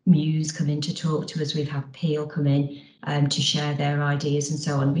Muse come in to talk to us, we've had Peel come in to share their ideas and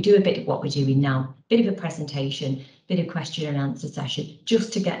so on. We do a bit of what we're doing now, bit of a presentation, bit of question and answer session,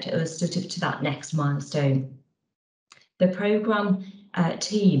 just to get us sort of to that next milestone. The programme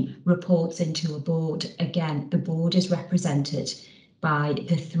team reports into a board. Again, the board is represented by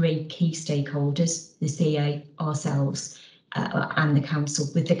the 3 key stakeholders, the CA, ourselves, and the council,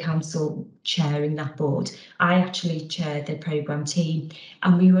 with the council chairing that board. I actually chair the programme team,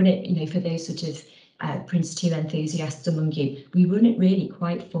 and we run it, you know, for those sort of Prince 2 enthusiasts among you, we run it really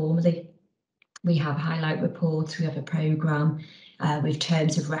quite formally. We have highlight reports, we have a programme with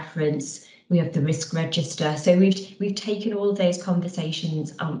terms of reference, we have the risk register. So we've taken all of those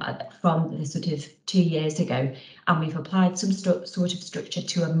conversations from the sort of 2 years ago, and we've applied some sort of structure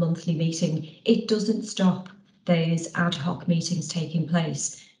to a monthly meeting. It doesn't stop those ad hoc meetings taking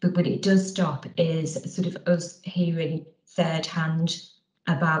place, but what it does stop is sort of us hearing third hand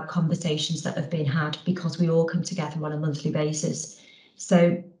about conversations that have been had, because we all come together on a monthly basis.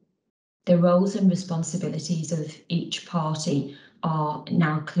 So the roles and responsibilities of each party are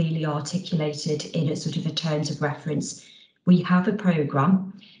now clearly articulated in a sort of a terms of reference. We have a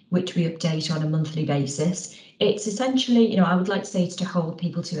programme which we update on a monthly basis. It's essentially, you know, I would like to say it's to hold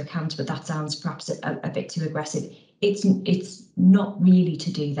people to account, but that sounds perhaps a bit too aggressive. It's not really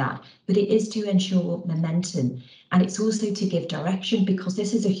to do that, but it is to ensure momentum, and it's also to give direction, because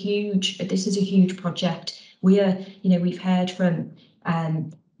this is a huge project. We are, you know, we've heard from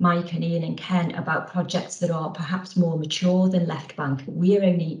Mike and Ian and Ken about projects that are perhaps more mature than Left Bank. We're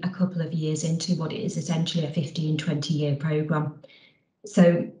only a couple of years into what is essentially a 15-20 year programme.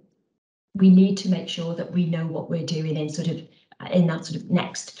 So we need to make sure that we know what we're doing in sort of in that sort of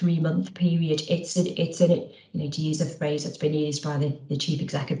next 3-month period. It's in it, you know, to use a phrase that's been used by the chief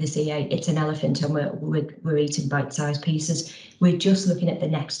exec of the CA, it's an elephant and we're eating bite-sized pieces. We're just looking at the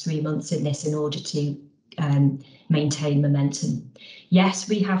next 3 months in this in order to maintain momentum. Yes,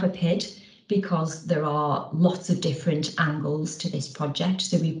 we have a PID because there are lots of different angles to this project,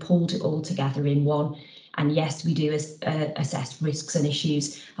 so we pulled it all together in one. And yes, we do assess risks and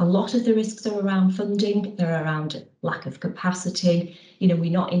issues. A lot of the risks are around funding, they're around lack of capacity. You know, we're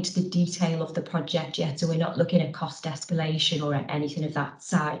not into the detail of the project yet, so we're not looking at cost escalation or anything of that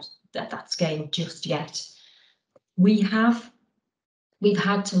side, that scale just yet. We've had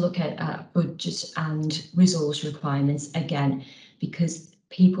to look at budget and resource requirements again, because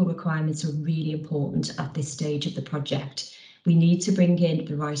people requirements are really important at this stage of the project. We need to bring in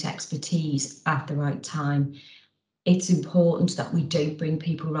the right expertise at the right time. It's important that we don't bring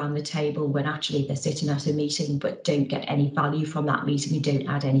people around the table when actually they're sitting at a meeting but don't get any value from that meeting and don't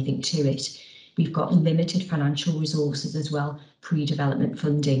add anything to it. We've got limited financial resources as well, pre-development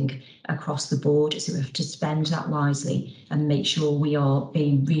funding across the board, so we have to spend that wisely and make sure we are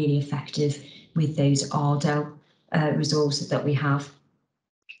being really effective with those RDEL resources that we have.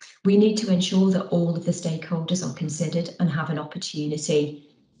 We need to ensure that all of the stakeholders are considered and have an opportunity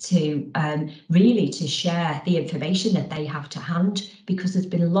to really to share the information that they have to hand, because there's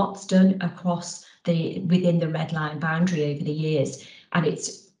been lots done across within the red line boundary over the years, and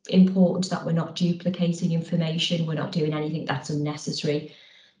it's important that we're not duplicating information, we're not doing anything that's unnecessary.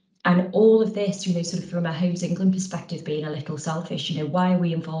 And all of this, you know, sort of from a Homes England perspective, being a little selfish, you know, why are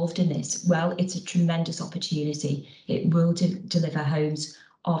we involved in this? Well, it's a tremendous opportunity. It will deliver homes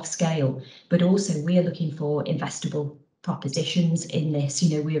of scale, but also we are looking for investable propositions in this.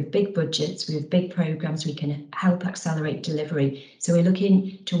 You know, we have big budgets, we have big programs, we can help accelerate delivery. So we're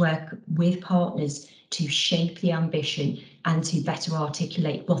looking to work with partners to shape the ambition and to better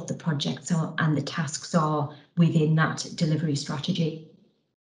articulate what the projects are and the tasks are within that delivery strategy.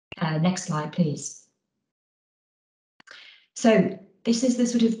 Next slide, please. So this is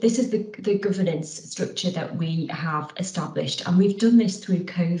the governance structure that we have established, and we've done this through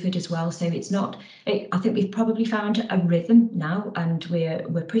COVID as well. So it's not, I think we've probably found a rhythm now, and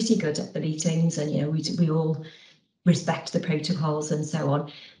we're pretty good at the meetings, and you know we all respect the protocols and so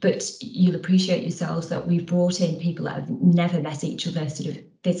on. But you'll appreciate yourselves that we've brought in people that have never met each other sort of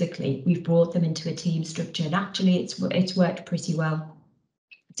physically. We've brought them into a team structure, and actually it's worked pretty well.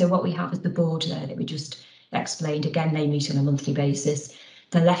 So what we have is the board there that we just explained. Again, they meet on a monthly basis.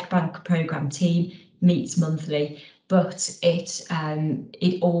 The Left Bank programme team meets monthly, but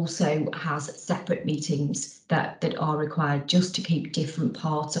it also has separate meetings that are required just to keep different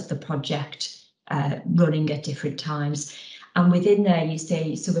parts of the project running at different times. And within there, you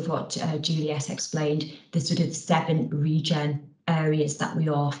see some of what Juliet explained, the sort of 7 regen areas that we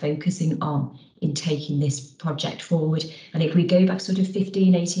are focusing on in taking this project forward. And if we go back sort of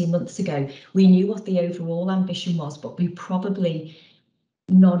 15, 18 months ago, we knew what the overall ambition was, but we probably,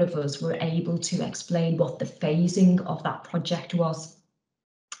 none of us were able to explain what the phasing of that project was.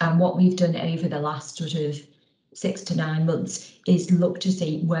 And what we've done over the last sort of 6 to 9 months is look to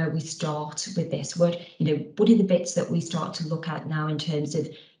see where we start with this. What are the bits that we start to look at now in terms of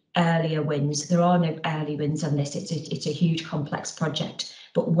earlier wins? There are no early wins on this. It's a huge complex project,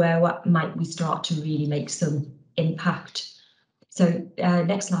 but where might we start to really make some impact? So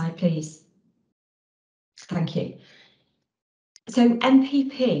next slide, please. Thank you. So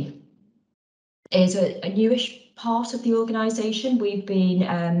MPP is a newish part of the organisation. We've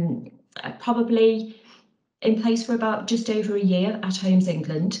been probably in place for about just over a year at Homes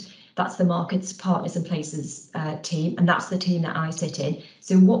England. That's the Markets, Partners and Places team, and that's the team that I sit in.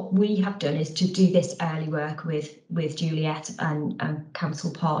 So what we have done is to do this early work with Juliet and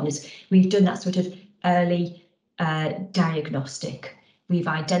council partners. We've done that sort of early diagnostic. We've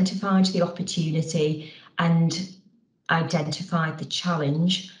identified the opportunity and identified the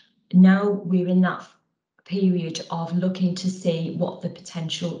challenge. Now we're in that period of looking to see what the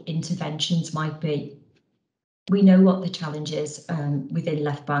potential interventions might be. We know what the challenge is within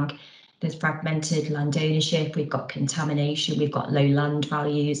Left Bank. There's fragmented land ownership, we've got contamination, we've got low land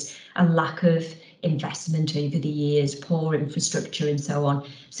values and lack of investment over the years, poor infrastructure and so on.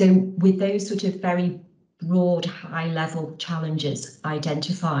 So with those sort of very broad, high level challenges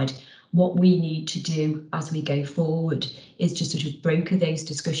identified, what we need to do as we go forward is to sort of broker those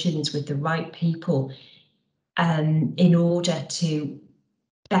discussions with the right people in order to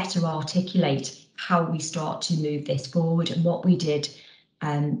better articulate how we start to move this forward. And what we did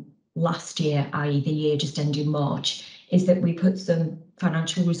last year, i.e. the year just ending March, is that we put some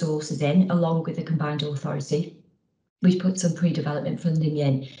financial resources in along with the combined authority. We put some pre-development funding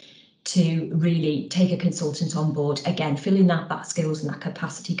in to really take a consultant on board, again, filling that skills and that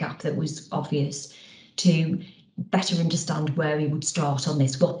capacity gap that was obvious, to better understand where we would start on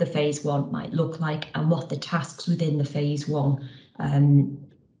this, what the phase 1 might look like and what the tasks within the phase 1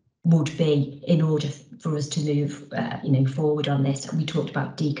 would be in order for us to move forward on this. And we talked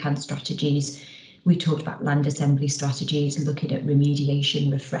about decant strategies, we talked about land assembly strategies, looking at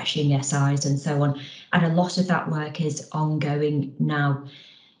remediation, refreshing SIs and so on. And a lot of that work is ongoing now.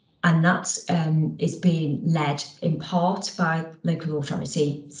 And that is being led in part by local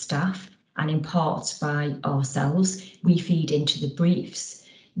authority staff and in part by ourselves. We feed into the briefs,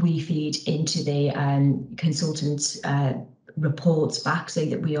 we feed into the consultant reports back so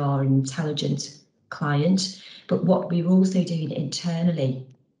that we are an intelligent client. But what we're also doing internally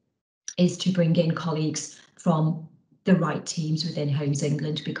is to bring in colleagues from the right teams within Homes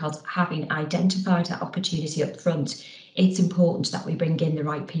England, because having identified that opportunity up front, it's important that we bring in the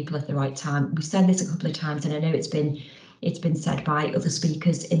right people at the right time. We've said this a couple of times, and I know it's been said by other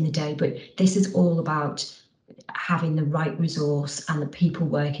speakers in the day, but this is all about having the right resource and the people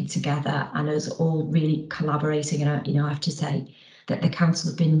working together and us all really collaborating. And I have to say that the council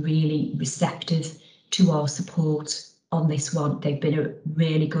have been really receptive to our support on this one. They've been a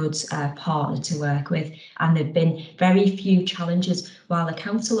really good partner to work with, and there've been very few challenges. While the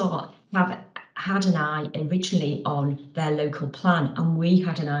council have had an eye originally on their local plan and we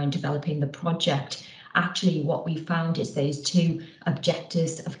had an eye on developing the project, actually what we found is those two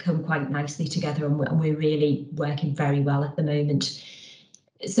objectives have come quite nicely together, and we're really working very well at the moment.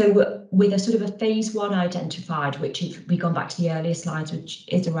 So with a sort of a phase 1 identified, which if we gone back to the earlier slides, which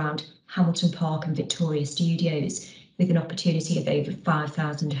is around Hamilton Park and Victoria Studios, with an opportunity of over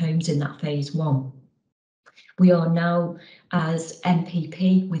 5,000 homes in that phase 1. We are now, as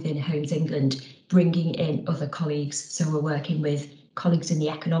MPP within Homes England, bringing in other colleagues. So we're working with colleagues in the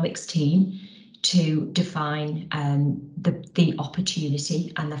economics team to define the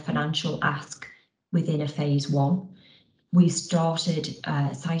opportunity and the financial ask within a phase 1. We started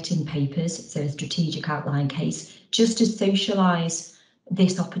citing papers, so a strategic outline case, just to socialise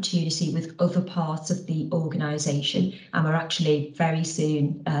this opportunity with other parts of the organisation, and we're actually very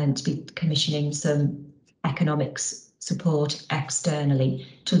soon to be commissioning some economics support externally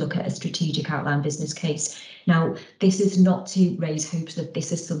to look at a strategic outline business case. Now, this is not to raise hopes that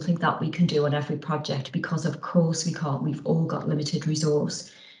this is something that we can do on every project, because of course we can't. We've all got limited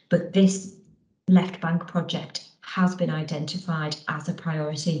resource, but this Left Bank project has been identified as a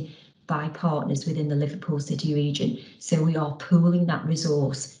priority by partners within the Liverpool City region. So we are pooling that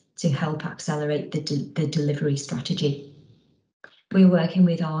resource to help accelerate the delivery strategy. We're working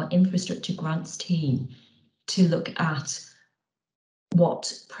with our infrastructure grants team to look at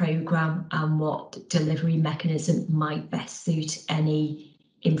what programme and what delivery mechanism might best suit any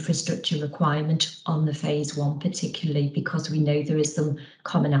infrastructure requirement on the phase 1, particularly because we know there is some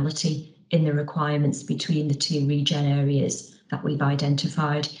commonality in the requirements between the 2 regen areas that we've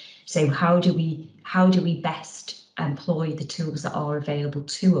identified. So how do we best employ the tools that are available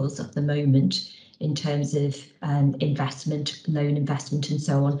to us at the moment in terms of investment, loan investment and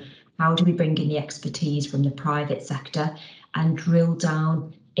so on? How do we bring in the expertise from the private sector and drill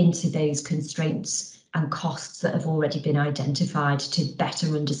down into those constraints and costs that have already been identified to better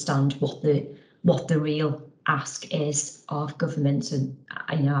understand what the real ask is of government and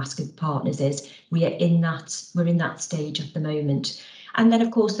ask of partners is. We're in that stage at the moment. And then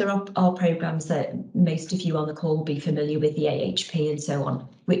of course there are programmes that most of you on the call will be familiar with, the AHP and so on,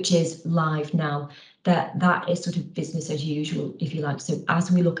 which is live now. That is sort of business as usual, if you like. So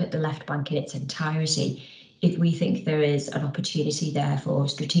as we look at the Left Bank in its entirety, if we think there is an opportunity there for a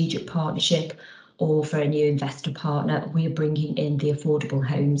strategic partnership or for a new investor partner, we are bringing in the affordable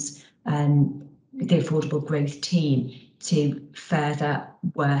homes and the affordable growth team to further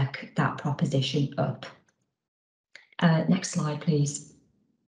work that proposition up. Next slide, please.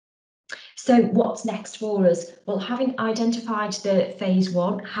 So what's next for us? Well, having identified the phase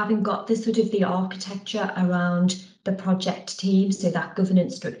 1, having got the sort of the architecture around the project team, so that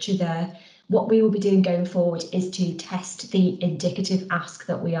governance structure there, what we will be doing going forward is to test the indicative ask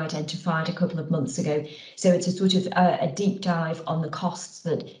that we identified a couple of months ago. So it's a sort of a deep dive on the costs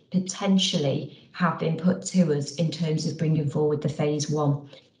that potentially have been put to us in terms of bringing forward the phase 1.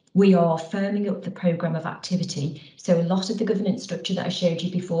 We are firming up the programme of activity. So a lot of the governance structure that I showed you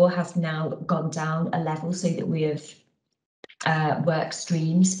before has now gone down a level so that we have work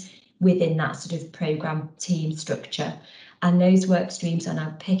streams within that sort of programme team structure. And those work streams are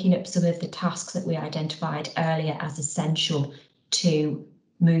now picking up some of the tasks that we identified earlier as essential to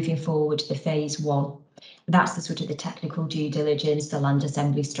moving forward the phase 1. That's the sort of the technical due diligence, the land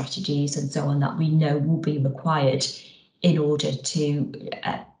assembly strategies and so on that we know will be required in order to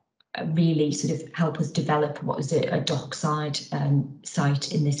really sort of help us develop what is a dockside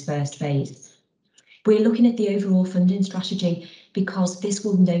site in this first phase. We're looking at the overall funding strategy because this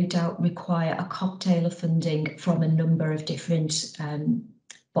will no doubt require a cocktail of funding from a number of different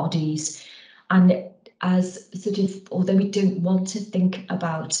bodies. And as sort of, although we don't want to think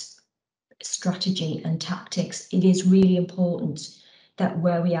about strategy and tactics, it is really important that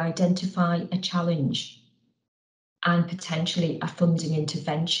where we identify a challenge and potentially a funding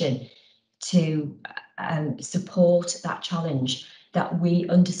intervention to support that challenge, that we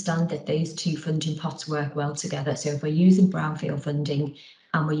understand that those 2 funding pots work well together. So if we're using brownfield funding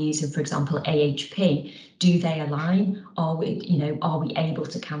and we're using, for example, AHP, do they align? Are we able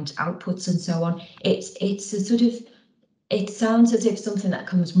to count outputs and so on? It's a sort of, it sounds as if something that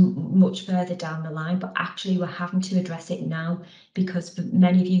comes much further down the line, but actually we're having to address it now, because for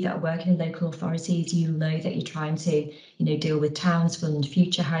many of you that are working in local authorities, you know that you're trying to, deal with Towns Fund,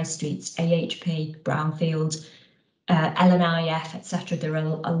 Future High Streets, AHP, Brownfield, LNIF, etc. There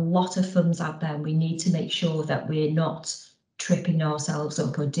are a lot of funds out there, and we need to make sure that we're not tripping ourselves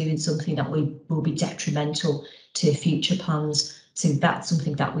up or doing something that will be detrimental to future plans. So that's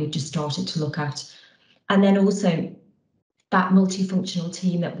something that we've just started to look at. And then also that multifunctional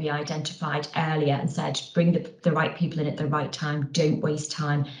team that we identified earlier and said, bring the right people in at the right time, don't waste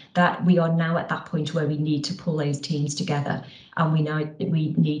time, that we are now at that point where we need to pull those teams together. And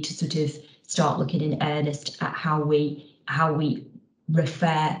we need to sort of start looking in earnest at how we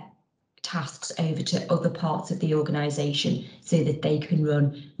refer tasks over to other parts of the organisation so that they can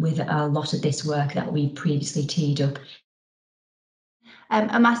run with a lot of this work that we previously teed up.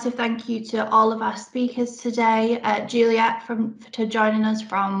 A massive thank you to all of our speakers today, Juliet for joining us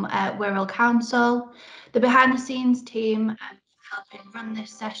from Wirral Council, the behind the scenes team helping run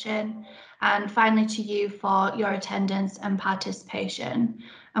this session, and finally to you for your attendance and participation.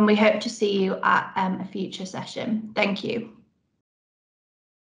 And we hope to see you at a future session. Thank you.